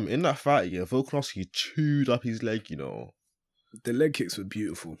 fam, in that fight, yeah, Volkanovski chewed up his leg, you know. The leg kicks were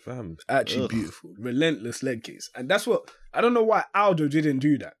beautiful. Fam. Actually beautiful. Relentless leg kicks. And that's what, I don't know why Aldo didn't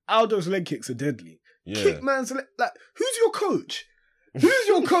do that. Aldo's leg kicks are deadly. Yeah. Kick man's leg, like, who's your coach? Who's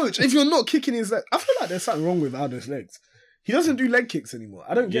your coach if you're not kicking his leg? I feel like there's something wrong with Aldo's legs. He doesn't do leg kicks anymore.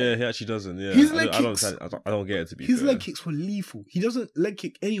 I don't get it. Yeah, he actually doesn't, yeah. His leg I kicks. I don't get it, to be His fair. leg kicks were lethal. He doesn't leg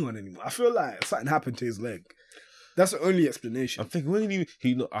kick anyone anymore. I feel like something happened to his leg. That's the only explanation. I'm thinking, when did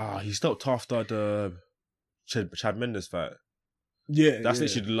he stopped after the Chad Mendes fight. Yeah, That's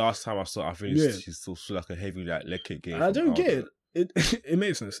literally the last time I saw. I think he's still like a heavy like leg kick game. I don't get it. It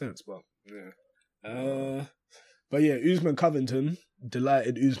makes no sense, but yeah. But yeah, Usman Covington,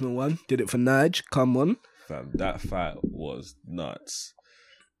 delighted Usman won. Did it for Nige. Come on, fam. That fight was nuts.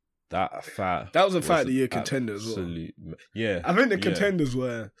 That was a fight of the year contender as well. Yeah, I think the contenders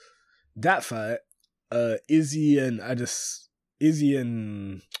were that fight. Izzy and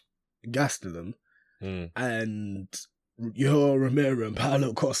Gastelum, and Romero and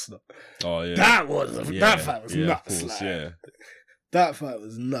Paulo Costa. Oh yeah, that fight was nuts. Course, like, that fight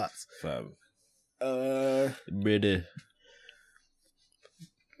was nuts. Fam. Really.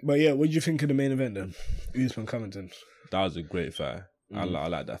 But yeah, what did you think of the main event then? Usman Covington. That was a great fight. I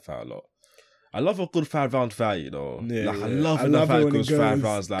like that fight a lot. I love a good 5-round fight, you know. Yeah, I love when the fight goes 5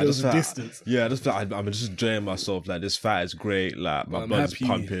 rounds. Like, goes distance. Yeah, I'm just enjoying myself. Like, this fight is great. Like, my blood's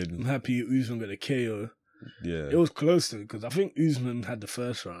pumping. I'm happy Usman got a KO. Yeah. It was close to it because I think Usman had the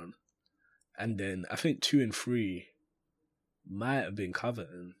first round. And then I think 2 and 3 might have been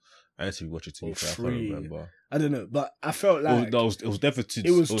Covington. I had to watch it too. I can't remember. I don't know, but I felt like it was definitely 2.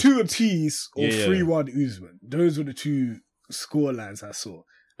 It was 2 apiece or 3-1 Usman. Those were the 2 score lines I saw.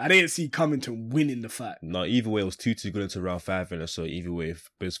 I didn't see Covington winning the fight. No, either way, it was 2-2 going into round 5, and so either way,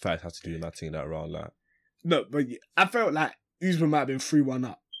 both fights had to do nothing in that round. Like, no, but I felt like Usman might have been 3-1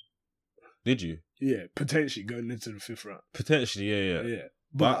 up. Did you? Yeah, potentially going into the 5th round. Potentially, yeah.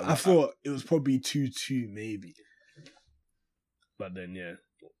 But I thought it was probably 2-2 maybe. But then, yeah.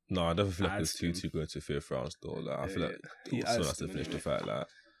 No, I definitely feel like it's 2-2 going to 5th round still. Like, I feel like he still has to finish the fight. Like,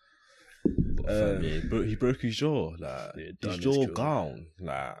 he broke his jaw. Like, his jaw gone.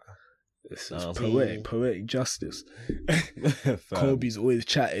 Like, this is poetic justice. Kobe's always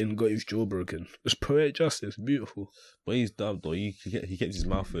chatting, got his jaw broken. It's poetic justice, beautiful. But he's dumb though. He kept his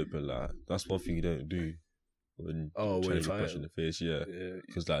mouth open. Like, that's one thing you don't do when trying to punch in the face. Yeah,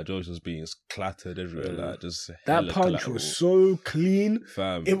 because like George was being clattered everywhere. Like, just that punch was so clean.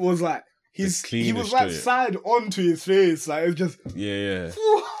 Fam, it was like he was like side onto his face. Like, it was just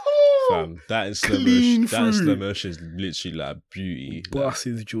Fam, that in slow motion is literally like beauty. Bust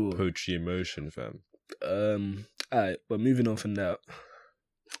his jaw. Poetry in motion, fam. Alright, but moving on from that.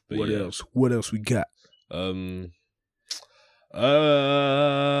 What else? What else we got?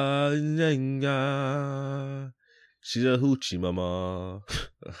 She's a hoochie mama.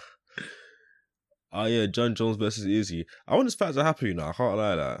 Oh yeah, John Jones versus Izzy. I want this fight to happen, you know. I can't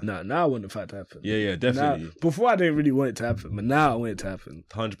lie that. Now I want the fight to happen. Yeah, definitely. Now, before I didn't really want it to happen, but now I want it to happen.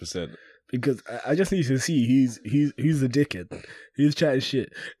 100%. Because I just need to see who's the dickhead. Who's chatting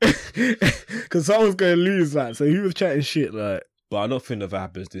shit. Because someone's going to lose that. So he was chatting shit like, But I don't think if it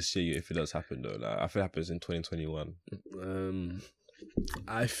happens this year, if it does happen though. Like, I think it happens in 2021.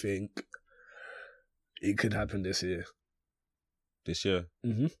 I think it could happen this year. This year?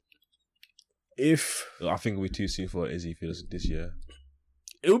 Mm-hmm. If I think it'll be too soon for Izzy if it does this year.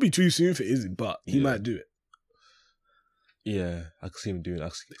 it will be too soon for Izzy, but he might do it. Yeah, I can see him doing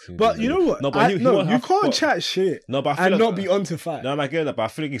it. But you know what? No, but you can't chat shit no, but I feel and like, not be on to fight. No, I get that, but I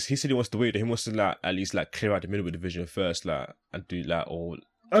feel like he said he wants to wait. He wants to like at least like clear out the middleweight division first, like and do like all.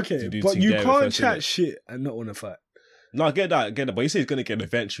 Okay, but you can't chat shit and not want to fight. No, I get that. But he said he's gonna get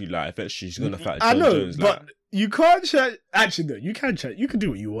eventually. Like eventually, he's gonna fight. I John know, Jones, but like. you can't chat. Actually, no, you can chat. You can do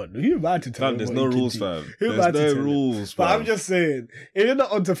what you want. Who about to tell Fam, him there's what no he can rules, do? fam. Who There's about to no tell him? rules, But fam. I'm just saying, if you're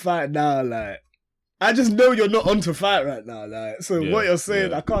not on to fight now, like, I just know you're not on to fight right now, like. So what you're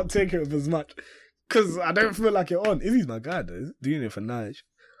saying, I can't take it with as much because I don't feel like you're on. Izzy's my guy, though. He's doing it for Nige.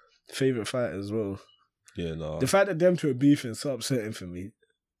 Favorite fighter as well. Yeah, no. The fact that them two are beefing is so upsetting for me.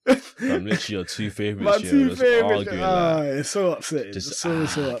 I'm literally your two favorites. My two just favorites. arguing, like, It's so upsetting. just so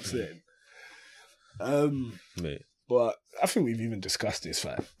upsetting. mate. But I think we've even discussed this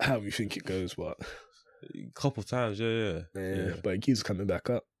fight, how we think it goes, but A couple times, yeah. but it keeps coming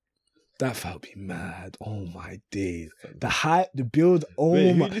back up. That fight would be mad. Oh my days. The hype, the build,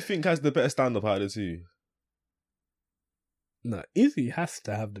 Wait, my... who do you think has the better stand-up out of the two? No, Izzy has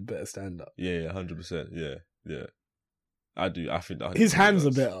to have the better stand-up. Yeah, 100%. Yeah. I do. I think that His hands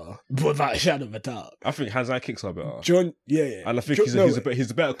are better, but that shadow of a doubt. I think hands and kicks are better. John, yeah. And I think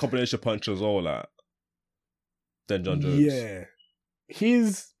he's a better combination puncher as well, like, than John Jones. Yeah.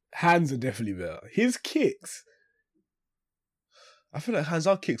 His hands are definitely better. His kicks... I feel like hands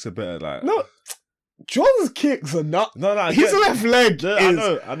and kicks are better, like... No, John's kicks are not... No, his left leg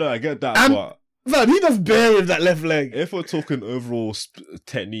is... I know, I get that, but... Man, he does bare with that left leg. If we're talking overall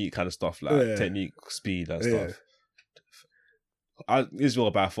technique kind of stuff, like technique, speed and stuff,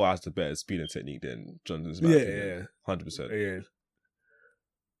 Israel by far has the better speed and technique than John Jones. Yeah, 100%.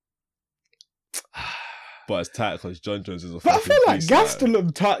 Yeah. But it's tight because John Jones is a. But I feel like beast,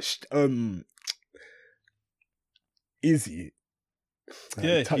 Gastelum touched Izzy.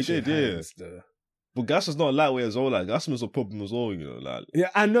 Yeah, he did. Though. But Gastelum's not a lightweight as well. Like Gastelum's a problem as well. You know, like. Yeah,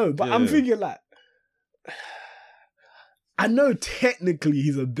 I know, but I'm thinking like. I know technically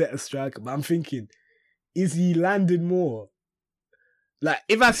he's a better striker, but I'm thinking, is he landing more? Like,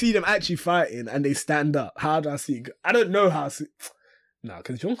 if I see them actually fighting and they stand up, how do I see it? I don't know how to see. Nah,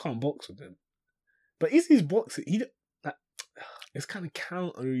 because John can't box with them. But is his boxing? It's kind of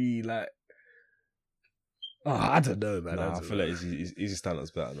countery, like. Oh, I don't know, man. Nah, I feel like his stand-up's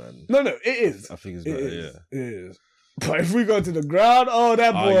better, man. No, it is. I think it's better, It is. But if we go to the ground,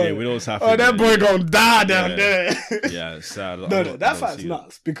 that boy. Oh, yeah, we know what's happening. Oh, that boy gonna die down there. Yeah, it's sad. No, that fight's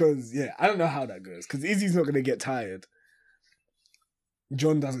nuts because, I don't know how that goes. Because Izzy's not gonna get tired.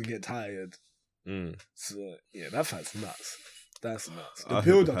 John doesn't get tired. So, that fight's nuts. That's nuts. The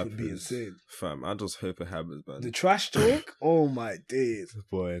build-up would be insane. Fam, I just hope it happens, man. The trash talk? Oh, my days.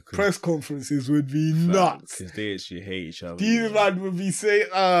 Boy, press conferences would be nuts. Because they actually hate each other. These man would be saying,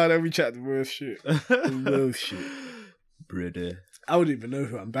 let me chat the worst shit. The worst shit. Brother. I wouldn't even know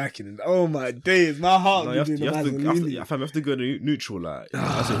who I'm backing. Oh, my days. My heart would be doing you have to go neutral, like.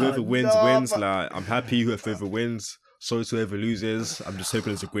 I said, whoever wins, like, I'm happy whoever wins. Sorry to whoever loses. I'm just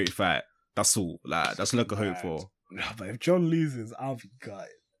hoping it's a great fight. That's all. Like, that's all I can hope for. No, but if John loses, I'll be gutted.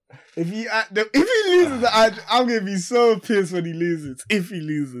 If he loses, I'm gonna be so pissed when he loses. If he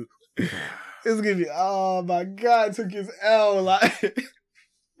loses, it's gonna be, oh my god, took his L. Like,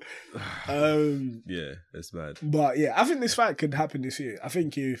 yeah, it's mad. But I think this fight could happen this year. I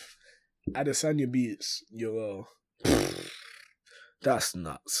think if Adesanya beats Yoel, that's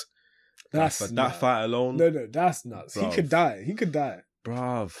nuts. That fight alone. No, that's nuts. Bruv. He could die.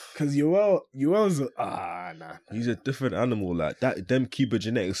 Bruv. Because Yoel's nah. He's a different animal. Like that, them Cuba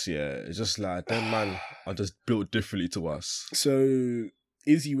genetics, it's just like them man are just built differently to us. So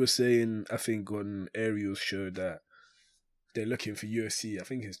Izzy was saying, I think on Ariel's show that they're looking for UFC. I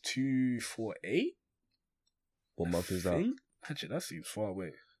think it's 248. What month is that? Actually, that seems far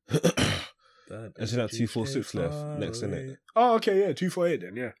away. Isn't that 246 left next, isn't it? Oh, okay, 248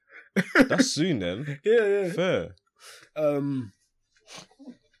 then, yeah. That's soon then. Yeah. Fair.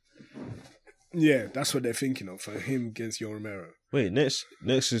 Yeah, that's what they're thinking of for him against Yoel Romero. Wait, next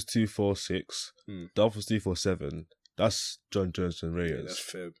is 246. The other was 247. That's John Jones and Reyes. Yeah, that's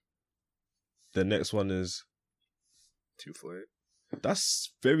Feb. The next one is 248.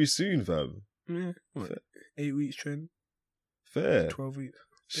 That's very soon, fam. Yeah, what? 8 weeks training. Fair. 12 weeks.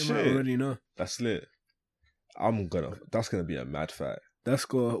 They Shit. might already know. That's lit. That's gonna be a mad fight. That's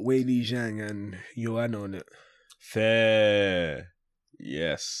got Wei Li Zhang and Joanna on it. Fair.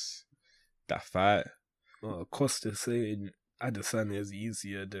 Yes. That fight. Costa saying Adesanya is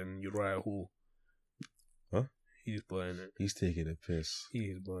easier than Uriah Hall. Huh? He's buying it. He's taking a piss.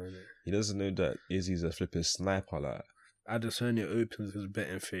 He's buying it. He doesn't know that Izzy's a flipping sniper, like. Adesanya opens his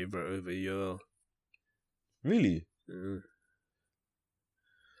betting favourite over Yoel. Really? Mm.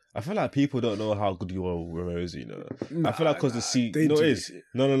 I feel like people don't know how good Yoel Romero is, you know. I feel like because the see, they no, do. it is.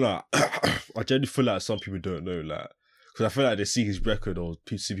 No. I genuinely feel like some people don't know, like, because I feel like they see his record or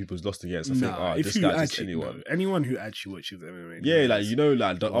see people's lost against. I think, if this you guy's just actually anyone. know, anyone who actually watches MMA. Yeah, knows. like, you know,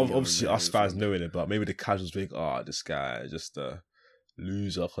 like, Oh, obviously yeah, us fans yeah. knowing it, but maybe the casuals think, this guy is just a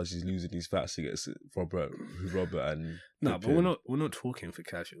loser because he's losing these fights against Robert and No, but Pippin. we're not talking for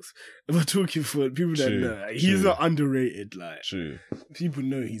casuals. We're talking for people that True, know. Like, he's true. not underrated. Like, True. people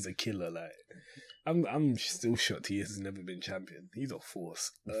know he's a killer. Like, I'm still shocked he has never been champion. He's a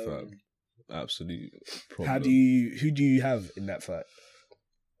force. Fam. Absolute problem. Who do you have in that fight?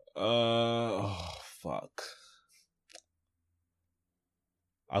 Fuck.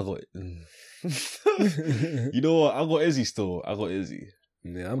 I got you know what? I got Izzy still. I got Izzy.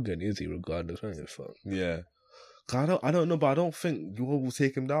 Yeah, I'm going Izzy regardless. I don't give a fuck. Yeah. 'Cause I don't know, but I don't think Yoel will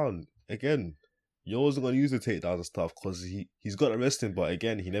take him down again. Yoel's not gonna use the takedowns and stuff because he's got arresting, but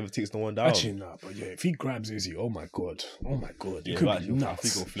again, he never takes no one down. Actually, no. But yeah, if he grabs Izzy, oh my god, it Yeah, could but be I think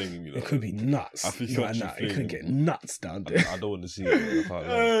nuts. he'll fling him. You know? It could be nuts. I think he'll actually it fling could him. get nuts down there. I don't want to see it. I can't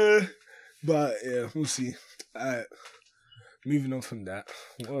lie. But yeah, we'll see. Moving on from that.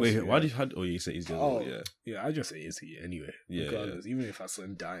 What else Wait, we why got? do you had? Oh, you said he's the Oh, yeah. yeah, I just say Izzy anyway. Yeah, Regardless, even if I saw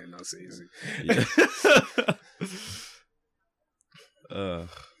him dying, I'll say Izzy. Yeah.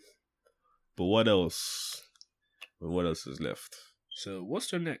 But what else? What else is left? So, what's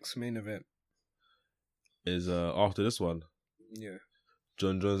the next main event? Is after this one, Yeah,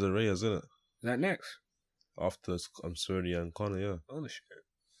 John Jones and Reyes, isn't it? is that next? After Cerrone and Conor, yeah. Oh shit!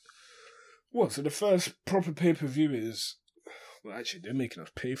 What? So the first proper pay per view is? Well, actually, they're making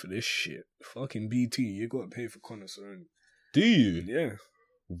us pay for this shit. Fucking BT, you got to pay for Conor Cerrone. Do you? Yeah,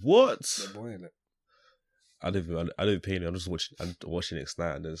 What? they're buying it. I don't pay any. I'm just watching it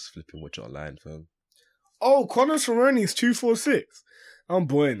tonight and just flipping watch it online, fam. Oh, Conor Cerrone is 246. I'm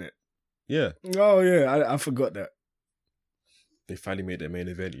buying it. Yeah, Oh yeah, I forgot that. they finally made their main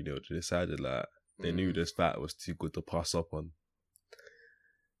event. You know, they decided like they knew this fight was too good to pass up on.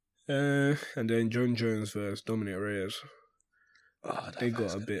 And then John Jones versus Dominic Reyes. Oh, They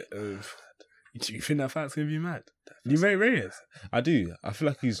got a bit of. Do you think that fight's gonna be mad? You rate Reyes? I do. I feel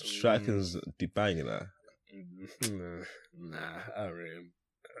like his striking's banging that. Nah, I don't rate him.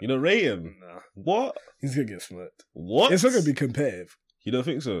 You don't rate him? Nah, What? he's gonna get smoked. What? It's not gonna be competitive. You don't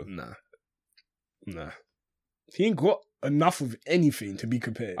think so? Nah. He ain't got enough of anything to be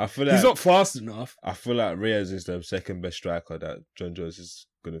competitive. I feel like He's not fast enough. I feel like Reyes is the second best striker that John Jones is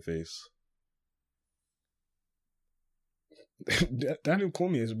gonna face. Daniel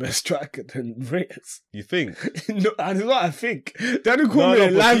Cormier is the best striker than Reyes. You think? No, that's what I think. Daniel Cormier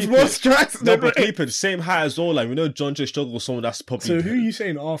but lands keep more it. strikes No, than but Reyes. keep it the same height as all. Like we know John Jones struggles with someone that's probably. So who are you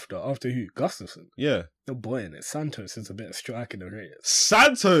saying after? After who? Gustafsson? Yeah, No boy in it. Santos is a better striker than Reyes.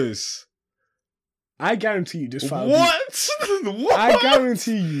 Santos. I guarantee you this fight. What? What? I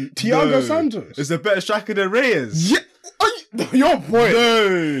guarantee you, Thiago No. Santos. Is a better striker than Reyes? Yeah, your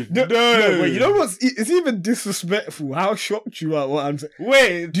point. No, no. Wait, you know what's? It's even disrespectful. How shocked you are? What I'm saying.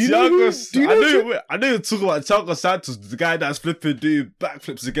 Wait, Do you know who- Thiago- do you know wait, I know you're talking about Thiago Santos, the guy that's flipping doing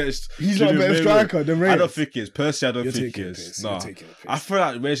backflips against. He's not a Julian better Mayweather. striker than Reyes. I don't think he is. Personally, I don't You're think he taking a is. piss. Nah. You're taking a piss. I feel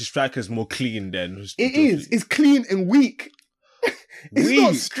like Reyes' striker is more clean than. It is. It's clean and weak. It's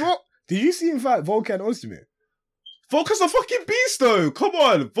not Weak? strong. Did you see him fight Volkan Ozdemir? Volkan's a fucking beast, though. Come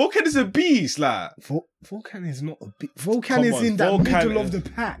on, Volkan is a beast, like. Volkan is not a beast. Volkan Come is on, in that Volkan middle of is- the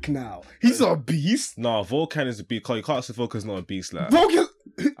pack now. He's not a beast. Nah, Volkan is a beast. You can't say Volkan's not a beast, like. Volkan.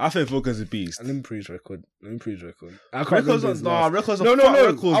 I think Volkan's a beast. Let me please record. I can't Records remember are his nah, last- records are No.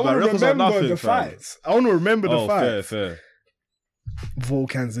 records, I man. want to Records are remember nothing, the fam. fights. I want to remember the Oh, fights. fair.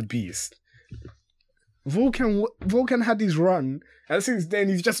 Volkan's a beast. Volkan had his run, and since then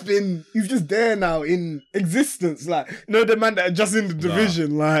he's just there now in existence. Like, the man that are just in the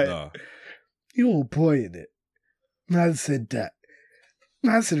division. Nah. You're boy in it. Man said that.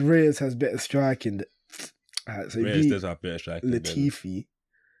 Man said Reyes has better striking. So he Reyes beat does have better striking. than- Latifi,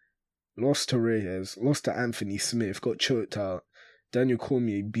 lost to Reyes, lost to Anthony Smith, got choked out. Daniel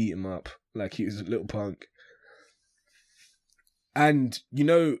Cormier beat him up like he was a little punk. And,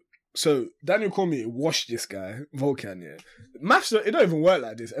 so Daniel Cormier washed this guy, Volkan, yeah. Maths, it don't even work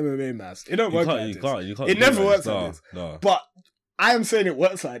like this, MMA maths. It don't work like this. You can't It do never that. works Nah, like this. nah. But I am saying it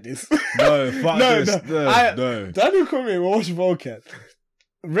works like this. No, fuck No, this. no. No. Daniel Cormier watched Volkan.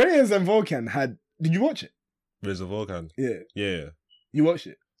 Reyes and Volkan had. Did you watch it? There's a Volkan. Yeah, Yeah. you watched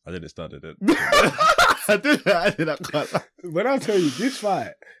it. I didn't start it. I did. I can't lie. When I tell you this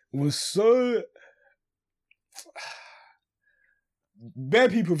fight was so. Bare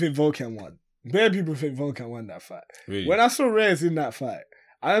people think Volkan won. Bare people think Volkan won that fight. Really? When I saw Reyes in that fight,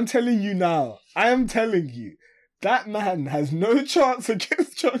 I am telling you now, that man has no chance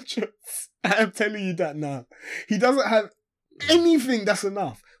against John Jones. I am telling you that now. He doesn't have anything that's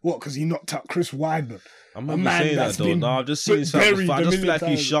enough. What, because he knocked out Chris Weidman? I'm not even saying that though. No, I've just seen buried something. I a just feel like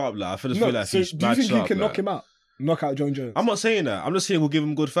million he's times. sharp. Like I feel No, like so he's do you mad think sharp. he can like. knock him out? Knock out John Jones? I'm not saying that. I'm just saying we'll give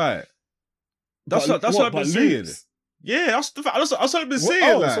him a good fight. That's But what I've been saying. lose? Yeah, that's what I've been What-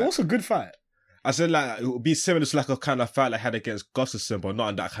 saying. oh, like. so what's a good fight? I said like it would be similar to like a kind of fight like I had against Gustafsson, but not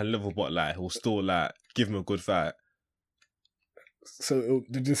on that kind of level. But like he'll still like give him a good fight. So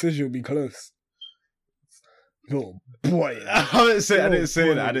the decision will be close. Oh boy. I didn't say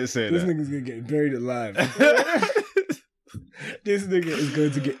Boy. that. This nigga's gonna get buried alive. This nigga is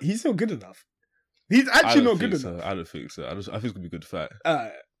going to get. He's not good enough. He's actually not good enough. I don't think so. I think it's gonna be a good fight.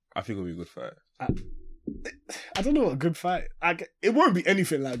 I think it'll be a good fight. I don't know what a good fight. It won't be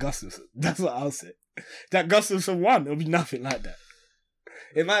anything like Gustafsson. That's what I'll say. That Gustafsson won, it'll be nothing like that.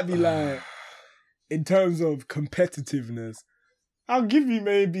 It might be like, in terms of competitiveness, I'll give you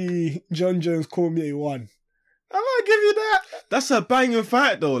maybe John Jones Cormier 1. I might give you that. That's a banging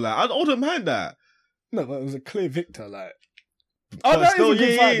fight though. Like I don't mind that. No, but it was a clear victor. Like, But that still, is a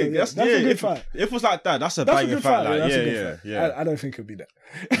good fight. Though. That's That's a good fight. If it was like that, that's a That's a banging good fight. fight. Like, That's a yeah, good fight. yeah. I don't think it'll be that.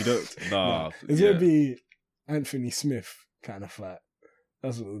 You don't. Nah. It's yeah. gonna be Anthony Smith kind of fight.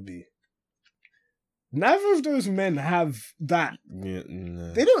 That's what it would be. Neither of those men have that. Yeah,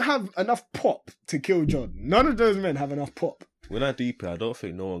 no. They don't have enough pop to kill John. None of those men have enough pop. When I deep it, I don't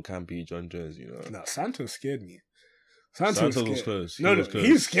think no one can beat John Jones. You know. No, Santos scared me. Santos scared. was close. No, was close.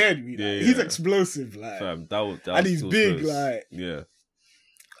 he scared me. Like. Yeah, He's yeah. explosive, like, Fam, that and he's was big, close. like. Yeah.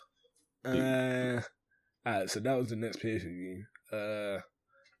 Alright, so that was the next pay per view.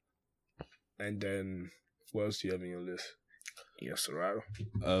 And then what else do you have in your list? Yes, right.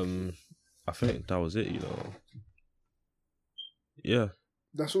 I think that was it. You know. Yeah,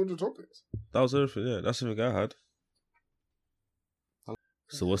 That's all the topics. that was everything. Yeah, that's everything I had.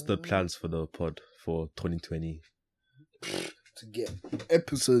 So, what's the plans for the pod for 2020? To get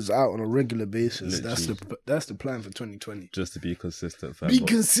episodes out on a regular basis. Literally. That's the plan for 2020. Just to be consistent, fam. Be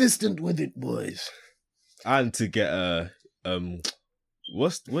consistent with it, boys. And to get a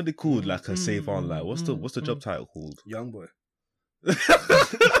what they called like a save on like what's the job title called? Young boy. He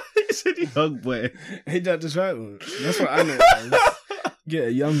said young boy. Ain't that the title? That's what I know. Man. Get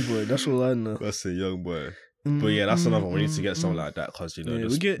a young boy. That's all I know. That's a young boy. But yeah, that's another one. We need to get something like that because Yeah,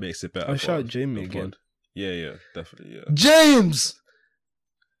 just we get- makes it better. I'll for shout Jamie the again. pod. Yeah, definitely, yeah. James!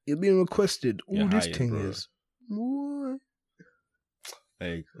 You're being requested. All You're this hired, thing bro. is. What?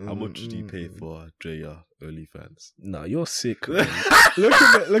 Hey, how much do you pay for Drea OnlyFans? Nah, you're sick. Man.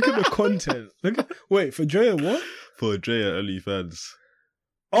 look at the content. Wait, for Drea what? For Drea OnlyFans.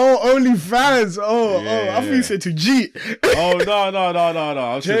 Oh, OnlyFans. Oh, I thought Yeah. you said to G. Oh no!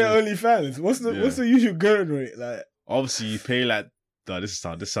 I'm Drea saying, OnlyFans. What's the usual going rate like? obviously you pay like. Nah, this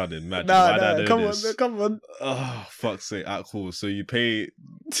sounded mad. Nah, Why did I know come this? on, come on. Oh, fuck's sake. Cool. So you pay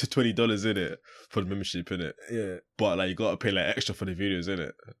 $20 in it for the membership in it. Yeah. But like you gotta pay like extra for the videos in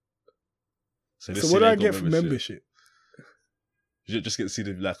it. So what do I get for membership? You just get to see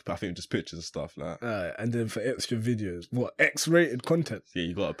the like I think just pictures and stuff like And then for extra videos, what X-rated content? yeah,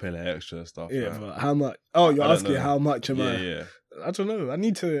 you gotta pay like extra and stuff. Yeah, like. but how much? Oh, you're I don't asking know. how much am I? Yeah. I don't know. I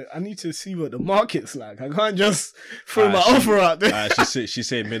need to see what the market's like. I can't just throw my she- offer out there. She's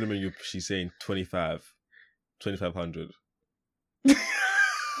saying minimum. She's saying 2,500.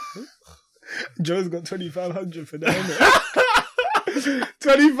 Joe's got 2,500 for that.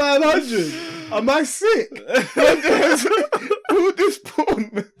 2,500. Am I sick? Who this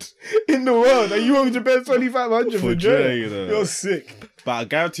porn in the world? Are you willing to pay 2,500 for Joe? Dre, you know. You're sick. But I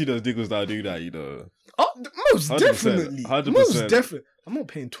guarantee those niggas that do that, you know. Oh, most 100%, definitely. 100%. Most definitely. I'm not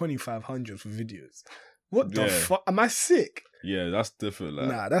paying 2,500 for videos. What the Yeah. fuck? Am I sick? Yeah, that's different. Like,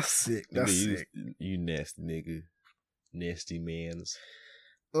 Nah, that's sick. That's nigga, sick. you nasty nigga. Nasty mans.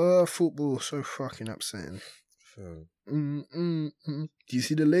 Football so fucking upsetting. Fam. Do you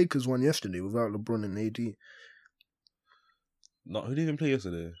see the Lakers one yesterday without LeBron and AD? No, who did even play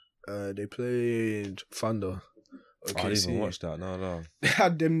yesterday? They played Thunder. I didn't even watch that. No. They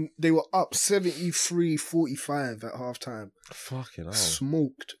had them. They were up 73-45 at halftime. Fucking hell.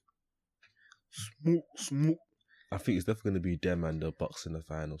 Smoked. I think it's definitely going to be them and the Bucks in the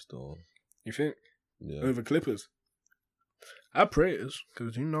finals, though. You think? Yeah. Over Clippers? I pray it is,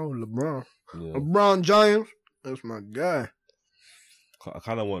 because you know LeBron. Yeah. LeBron James, that's my guy. I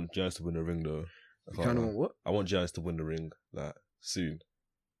kind of want Giannis to win the ring, though. You kind of want what? I want Giannis to win the ring, like, soon.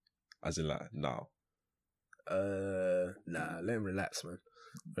 As in, like, now. Nah, let him relax, man.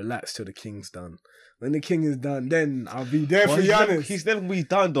 Relax till the king's done. When the king is done, then I'll be there for Giannis. He's never be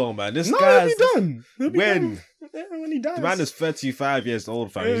done, though, man. This No, guy's... he'll be done. He'll be When? done. Yeah, when he dies. The man is 35 years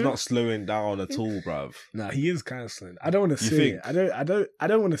old, fam. He's Yeah. not slowing down at all, bruv. Nah, he is cancelling. I don't want to You say think? it. I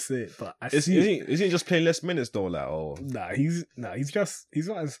don't want to say it, but I Is see. he just playing less minutes, though, like, or... He's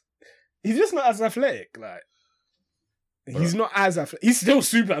just not as athletic. Like, he's not as athletic. He's still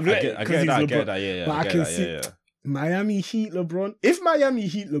super athletic. I get that, yeah. But I can see Miami Heat LeBron. If Miami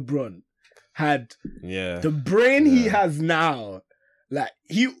Heat LeBron had Yeah. the brain he has now, like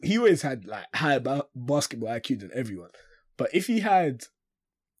he always had like high basketball IQ than everyone. But if he had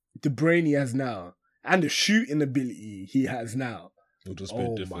the brain he has now and the shooting ability he has now, It'll just be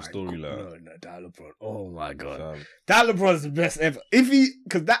a different story, like. No, that LeBron. Oh my god, Fam. that LeBron's the best ever.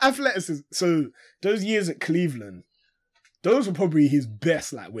 Because that athleticism. So those years at Cleveland, those were probably his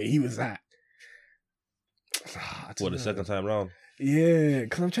best, like where he was at. What, the second time round? Yeah,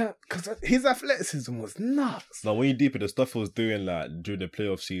 because his athleticism was nuts. Now, when you deep in the stuff he was doing, like, during the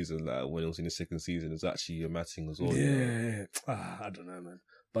playoff season, like, when it was in the second season, it's actually a mad thing as well. You know? Yeah, I don't know, man.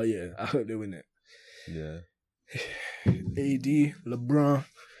 But yeah, I hope they win it. Yeah. AD, LeBron,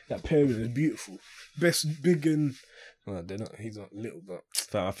 that pairing is beautiful. Best big and well, they're not. He's not little, but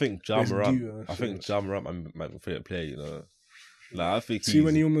Fam, I think Ja Best Morant. duo, I think Ja Morant might be my favorite player. You know, like I think. see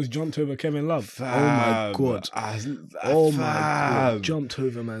when he almost jumped over Kevin Love. Oh my god! Oh my god! Jumped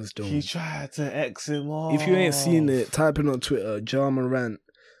over man's dome. He tried to X him off. If you ain't seen it, type in on Twitter, Ja Morant,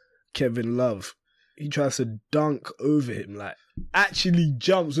 Kevin Love. He tries to dunk over him, like actually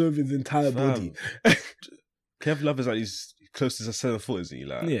jumps over his entire body. Kevin Love is like he's close to 7 foot, isn't he?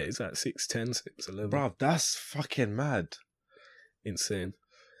 Like, Yeah, he's like 6'10", 6'11". bruv, that's fucking mad. Insane.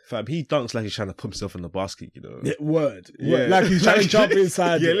 Fam, he dunks like he's trying to put himself in the basket, you know. Yeah, word. Yeah. Like he's trying to jump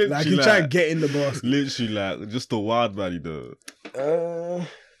inside Yeah, it. Like he's literally, trying to like- get in the basket. Literally, like just a wild man, you know.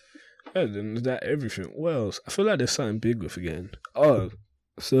 Other than that, everything. What else? I feel like there's something big we're forgetting.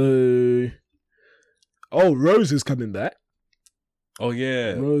 Rose is coming back. Oh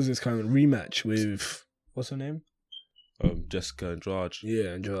yeah, Rose is coming rematch with what's her name? Jessica Andrade.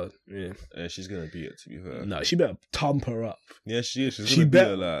 Yeah, Andrade. Yeah. And she's gonna beat it. To be fair, No, she better thump her up. yeah, she is. She's She gonna beat bet-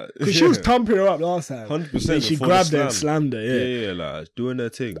 her, like Because she was thumping her up last time. 100%. Then she before grabbed the her and slam. slammed her. Yeah. Yeah, like doing her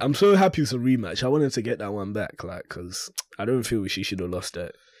thing. I'm so happy it's a rematch. I wanted to get that one back, like, because I don't feel she should have lost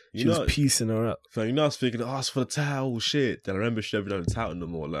that. She was piecing her up. fam, you know, I was thinking, oh, it's for the title, shit. Then I remember she never done the title no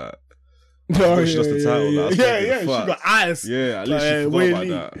more, like. Oh, she lost the title, like, I was thinking, She fuck. got ice. Yeah, at Like, least she forgot Wei about Li.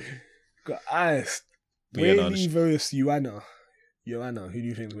 that. Got ice. But yeah, no, Whaley versus Joanna. Joanna, who do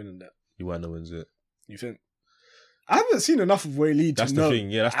you think's winning that? Joanna wins it. You think? I haven't seen enough of Whaley to That's know. the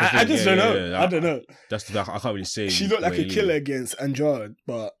thing. Yeah, that's the thing. I just Yeah, don't know. yeah, yeah. I don't know. That's the. I can't really say. She looked like Wei a Li. killer against Andrade,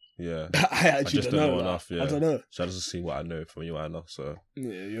 but Yeah. I actually just don't don't know. know like, enough, yeah. I don't know. So I just see what I know from Joanna. So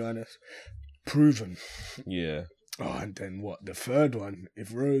Yeah, Joanna's proven. yeah. Oh, and then what? The third one.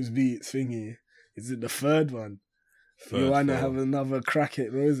 If Rose beats Thingy, is it the third one? Joanna have another crack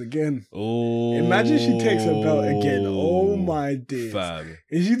at Rose again. Oh. Imagine she takes her belt again. Oh my days. Fam.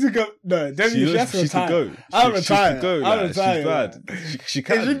 If she took up, no, then she has to She's to retire. go. I'll She retire. could go. I'll Like, retire. she's bad. She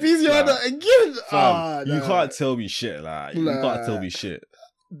can't. If she beats Joanna like, again, fam, you no. can't tell me shit. Like you Nah. can't tell me shit.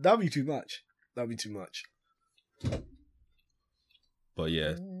 That'd be too much. That'd be too much. But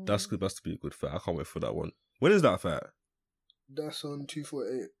yeah, that's good. That's to be a good fight. I can't wait for that one. When is that fight? That's on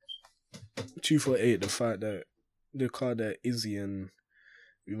 248. 248, the fight that the card that Izzy and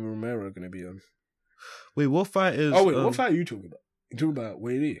Romero are gonna be on. Wait, what fight is? Oh wait, what fight are you talking about? You talking about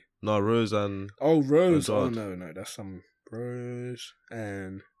Whaley? No, Rose and Oh, Rose. Oh Andrade. no, that's some Rose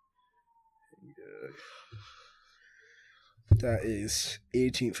and that is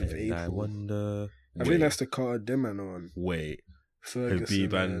 18th of and I April. wonder. I think that's the card them and on Wait, Ferguson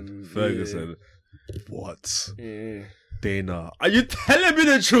Habib and Ferguson. What? Yeah. Dana, are you telling me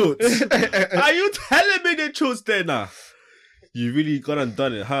the truth? Are you telling me the truth, Dana? You really gone and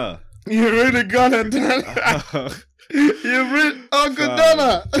done it, huh? You really gone and done it. You really Uncle Fam,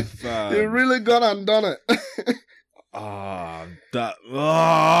 Donna. fam. You really gone and done it.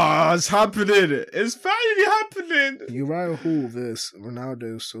 It's happening. It's finally happening. Uriah Hall versus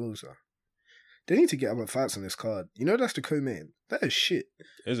Ronaldo Souza. They need to get other fights on this card. You know that's the co-main. That is shit.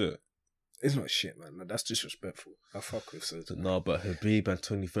 Is it? It's not shit, man. No, that's disrespectful. I fuck with Souza. No, but Habib and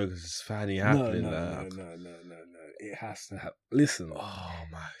Tony Ferguson is finally No, happening. no, like. no. it has to happen. Listen, Oh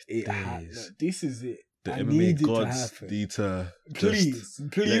my no, this is it. The I MMA need it to gods happen. need to Please just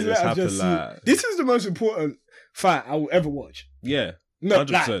let this us happen, just see. like- This is the most important fight I will ever watch. yeah, No,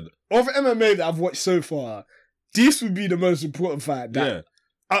 100%. of MMA that I've watched so far, this would be the most important fight that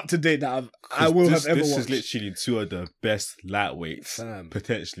up to date that I will have ever This watched. is literally two of the best lightweights Fam.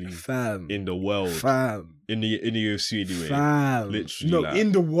 potentially Fam. in the world. Fam. In the UFC anyway. Fam. Literally, No, like-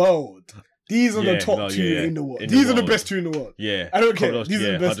 in the world. These are the top two in the world. These are the best two in the world. Yeah. I don't care. These These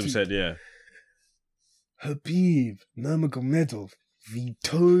are the best 100%, yeah. Habib Nurmagomedov v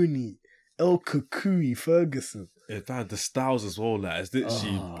Tony El Kukui Ferguson. In fact, the styles as well, like, it's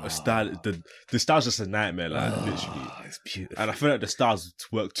literally Oh. a style. The style's just a nightmare, like, literally. It's beautiful. And I feel like the styles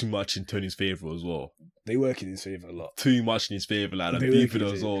work too much in Tony's favour as well. They work in his favour a lot. Too much in his favour, like, They the work beefing in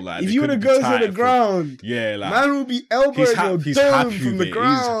his as well. Like, if they you want to couldn't be go to the tight for- ground, Yeah, like, man will be elbowing your he's dome happy from with the it.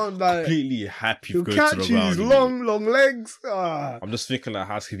 ground. He's Like, completely happy he'll to go to catch the you, ground. his with long legs. Ah. I'm just thinking, like,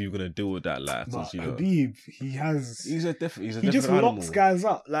 how's he going to deal with that, like, 'cause, But you know, Habib, he has... he's a different He just animal. locks guys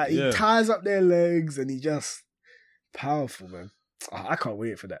up. Like, Yeah. he ties up their legs and he just... Powerful, man. Oh, I can't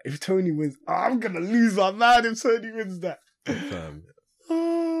wait for that. If Tony wins... I'm going to lose my mind if Tony wins that. Fam,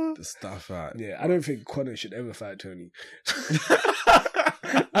 Ah. the stuff, like, Yeah, I don't think Conor should ever fight Tony.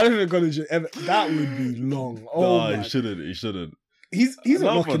 I don't think Conor should ever... That would be long. Oh, no, my... he shouldn't. He's not Another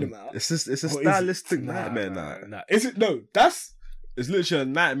knocking one. him out. It's just, it's a Or is it? stylistic Nah, nightmare nah, now. nah. Is it? No, that's... It's literally a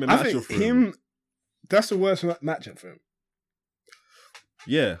nightmare I matchup think for him. him... That's the worst matchup for him.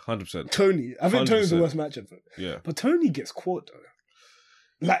 Yeah, 100%. Tony. I think Tony's the 100%. worst matchup for him. Yeah. But Tony gets caught,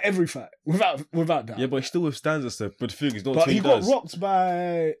 though. Like, every fight. Without doubt. Yeah, but he still withstands us, though. But the thing is, not But what he he got does. rocked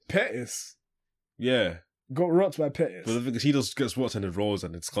by Pettis. Yeah. Got rocked by Pettis. But the thing is, he just gets rocked and then rolls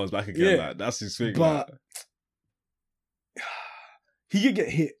and it comes back again. Yeah. Like, that's his thing. But like, he could get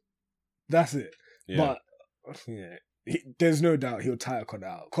hit. That's it. yeah. But there's no doubt he'll tire Conor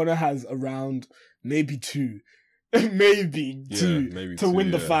out. Conor has a round, maybe two, maybe two maybe to two,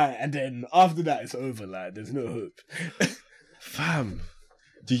 win the yeah. fight, and then after that it's over. Like, there's no hope. Fam.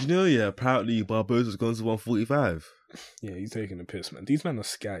 Did you know, yeah, apparently Barbosa's gone to 145? Yeah, he's taking a piss, man. These men are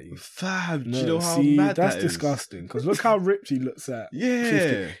scatty. Fam, do No, you know how see, mad that's that is? disgusting. Because look how ripped he looks at. Yeah.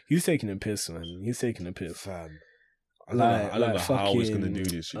 50. He's taking a piss, man. He's taking a piss. Fam. I don't know how he's going to fucking, do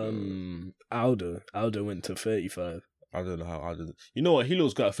this. You know? Aldo went to 35. I don't know how. I don't. You know what? He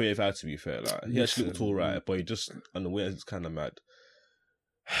looks good at 35. To be fair, like he actually looked Listen. all right, but he just on the way it's kind of mad.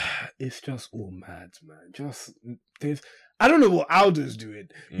 It's just all mad, man. Just there's, I don't know what Aldo's doing.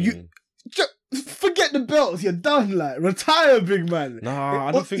 You just forget the belts. You're done. Like, retire, big man. Nah,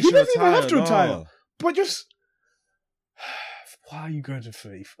 I don't think he she doesn't even have to retire. retire. But just why are you going to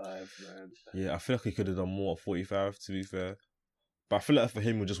 35, man? Yeah, I feel like he could have done more at 45. To be fair, but I feel like for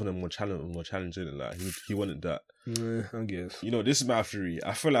him, we just wanted more challenging. And like he wanted that. I guess. You know, this is my theory.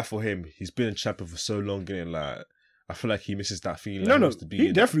 I feel like for him, he's been a champion for so long, and like I feel like he misses that feeling. No, he no, wants to be he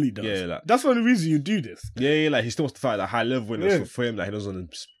in. definitely does. Yeah, like That's the only reason you do this. yeah, like he still wants to fight at a high level. And Yeah. so for him, like he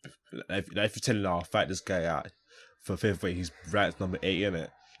doesn't. Like, if you're telling him, I'll fight this guy out for featherweight, he's ranked number 8 in it.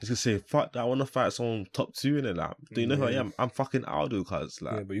 He's gonna say, "Fuck that! I want to fight someone top 2 in it." Like, do you know who I am? I'm fucking Aldo, cuz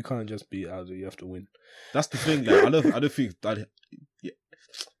like Yeah, but you can't just beat Aldo. You have to win. that's the thing. Like, I don't think that. Yeah,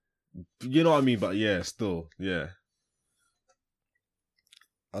 you know what I mean? But yeah, still, yeah.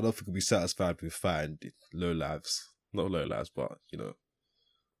 I don't think we'll be satisfied with fighting low lives. Not low lives, but you know,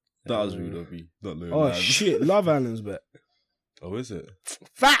 that was really not be not low Oh lives. shit! Love Island's back. Oh, is it?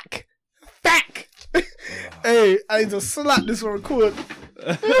 Back. Hey, I need to slap this on record.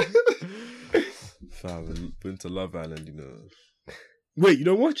 Fam, been to Love Island, you know. Wait, you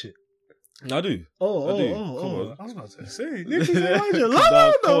don't watch it? I do. Oh, I do. oh, Come oh. on. I was about to say, niggas don't watch it. Love Nah,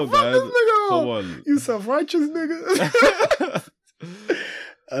 Island, come on, fuck this man. nigga. Come on. You self-righteous nigga.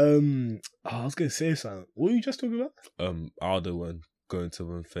 I was gonna say something. What were you just talking about? Aldo one going to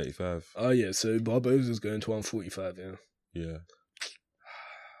 135. Oh yeah, so Barbosa's going to 145. Yeah, Yeah.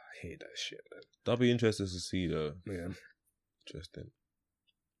 I hate that shit, That'll be interesting to see though. man. Yeah, Interesting.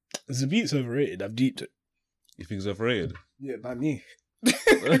 Zabit's overrated. I've deeped it. You think he's overrated? Yeah, by me.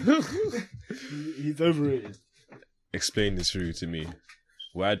 He's overrated. Explain this through to me.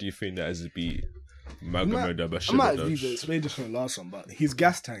 Why do you think that is a beat? I might have even explained this from the last one, but his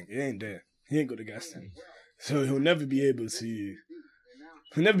gas tank, it ain't there. He ain't got a gas tank. So he'll never be able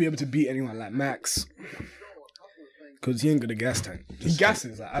to beat anyone like Max. Because he ain't got a gas tank. He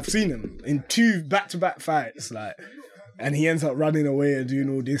gasses. Like, I've seen him in 2 back-to-back fights, like, and he ends up running away and doing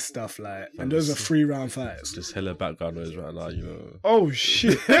all this stuff, like, and those are 3-round fights. Just hella background noise right now, you know. Oh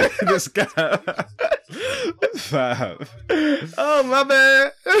shit. This guy. Fam. Oh my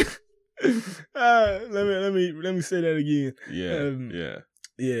bad. Let me say that again. Yeah.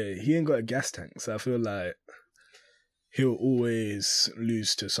 Yeah, he ain't got a gas tank, so I feel like he'll always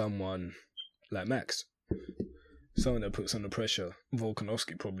lose to someone like Max. Someone that puts under pressure.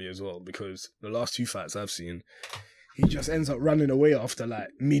 Volkanovski probably as well, because the last 2 fights I've seen, he just ends up running away after like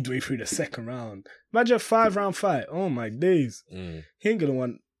midway through the second round. Imagine a 5-round fight. Oh my days. He ain't gonna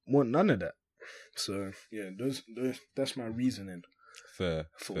want none of that. So yeah, those that's my reasoning Fair.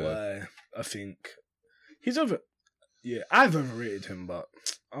 why I think he's over. Yeah, I've overrated him, but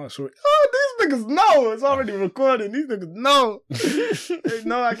sorry. Oh, these niggas know it's already recording. These niggas know. They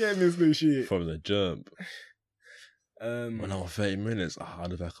know I can't miss this shit. From the jump. When I was 30 minutes, I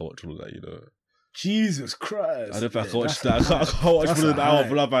don't think I can watch all of that, you know. Jesus Christ. I don't think I can watch that. I can't watch for an hour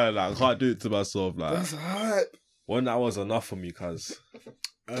of Love Island. Like, I can't do it to myself. Like, That's hype. 1 hour's enough for me, cuz.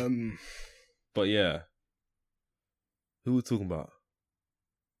 But yeah. Who we talking about?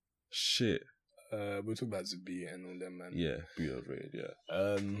 Shit. We're talking about Zabit and all them, man. Yeah, be overrated, yeah.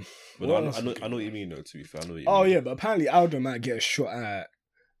 But what I know what you mean, though, to be fair. I know what you Oh, mean. yeah, but apparently Aldo might get a shot at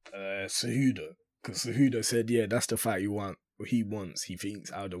Cejudo. Because Cejudo said, yeah, that's the fight he wants. He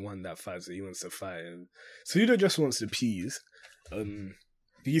thinks Aldo won that fight, so he wants to fight. And Cejudo just wants the peas. Do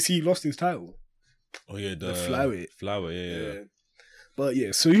you see he lost his title? Oh, yeah, the flyweight. Flyweight, yeah. But yeah,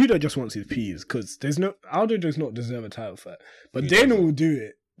 Cejudo just wants his peas because Aldo does not deserve a title fight. But He Dana doesn't. will do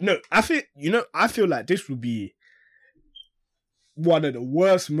it. No, I feel like this would be one of the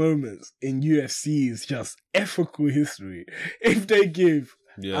worst moments in UFC's just ethical history if they give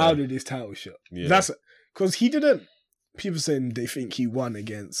Aldo this title shot. Yeah. That's because he didn't. People saying they think he won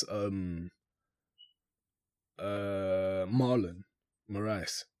against Marlon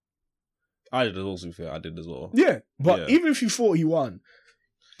Moraes. I did as well, to be fair. I did as well. Yeah, but Yeah. even if you thought he won,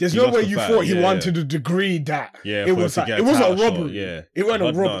 there's He no lost way the you fight, thot he yeah, won yeah. to the degree that Yeah, it was for him like to get it wasn't a title shot, robbery. yeah. It wasn't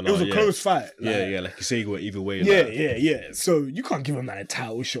a No, robbery. It was a yeah. close fight. Yeah, like you say, you go either way. Yeah, like, yeah. So you can't give a man a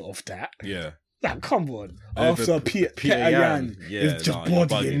title shot off that. Yeah. Like, come on. And After Peter Yan is just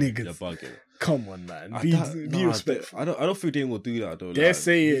bodying niggas. You're bugging. Come on, man. I Be don't- respectful. I don't think Dane will do that though. They're like,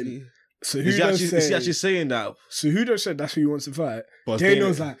 saying. So is he actually saying that? Cejudo said that's who he wants to fight. But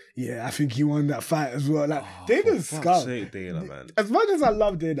Dana's like, yeah, I think he won that fight as well. Like, Dana's for fuck's scum. sake, Dana, man. As much as I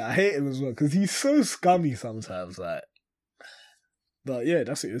love Dana, I hate him as well because he's so scummy sometimes. Like, but yeah,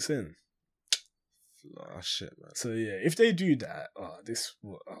 that's what you're saying. Oh shit, man. So yeah, if they do that,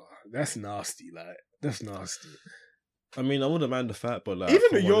 that's nasty. Like, that's nasty. I mean, I wouldn't mind the fact, but like Even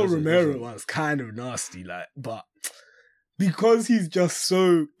the from Yo what it is, Romero one's kind of nasty. Like, but because he's just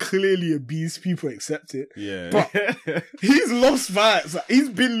so clearly a beast, people accept it. Yeah. He's lost fights. Like, he's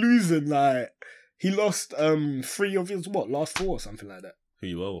been losing. Like, he lost 3 of his last 4 or something like that. Who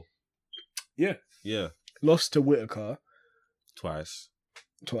you will? Yeah. Yeah. Lost to Whitaker Twice.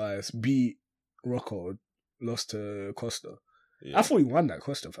 beat Rockhold, lost to Costa. Yeah. I thought he won that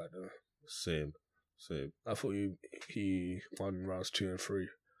Costa fight though. Same. I thought he won rounds 2 and 3.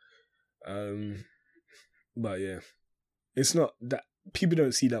 But yeah, it's not that people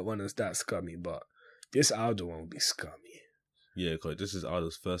don't see that one as that scummy, but this Aldo one will be scummy. Yeah, because this is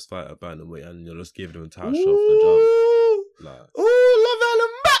Aldo's first fight at bantamweight, and you're just giving him a title shot off the jump. Like, Ooh, Love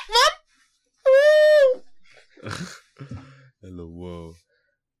Island back, man. Ooh. hello, whoa.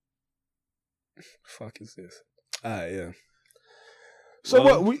 Fuck is this? Yeah. So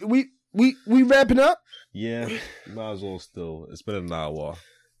Well- what? We wrapping up? Yeah, might as well still. It's been an hour.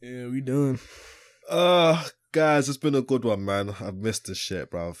 Yeah, we done. Guys, it's been a good one, man. I've missed this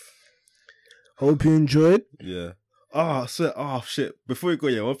shit, bruv. Hope you enjoyed. Yeah. Shit. Before we go,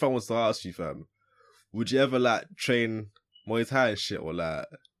 yeah, one thing I want to ask you, fam. Would you ever like train Muay Thai and shit or like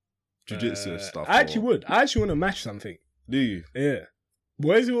jiu-jitsu and stuff? I actually would. I actually want to match something. Do you? Yeah.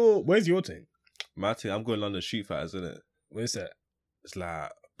 Where's your thing? My thing, I'm going London Street Fighters, innit? Where's that? It's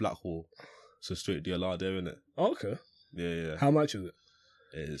like Blackwall. So straight DLR there, innit? Oh, okay. Yeah. How much is it?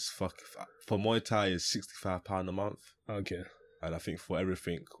 It's for Muay Thai is £65 a month. Okay. And I think for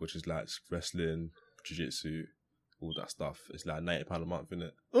everything, which is like wrestling, jiu-jitsu, all that stuff, it's like £90 a month,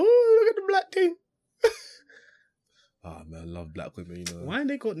 innit? Oh, look at the black thing. Ah, man, I love black women, you know. Why ain't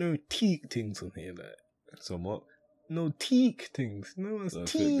they got no teak things on here? Like, Somewhat. no teak things. No one's Fit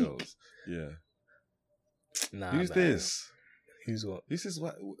teak. girls. Yeah. Nah, Who's man. this? Who's what? This is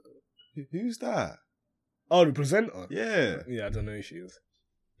what? Who's that? Oh, the presenter. Yeah. Yeah, I don't know who she is.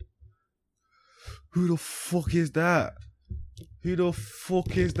 Who the fuck is that? Who the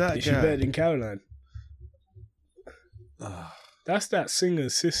fuck is that Is she guy? better than Caroline? Ah. That's that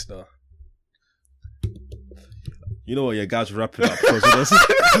singer's sister. You know what? Yeah, guys, wrap it up. Because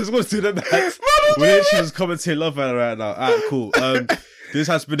I just want to do the next. We're literally just commenting Love Island right now. Alright, cool. This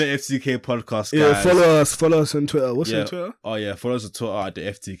has been the FTK podcast, guys. Yeah, follow us on Twitter. What's on Twitter? Oh yeah, follow us on Twitter at the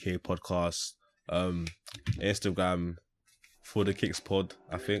FTK podcast. Instagram For the Kicks Pod,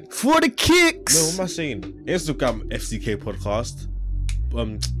 I think. For the Kicks. No, what am I saying? Instagram FTK podcast.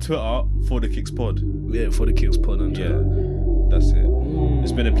 Twitter For the Kicks Pod. Yeah, For the Kicks Pod on Twitter. Yeah, that's it.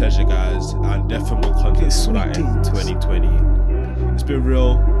 It's been a pleasure, guys, and definitely more content for that in 2020. It's been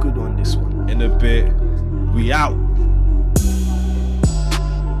real. Good one, this one. In a bit, we out.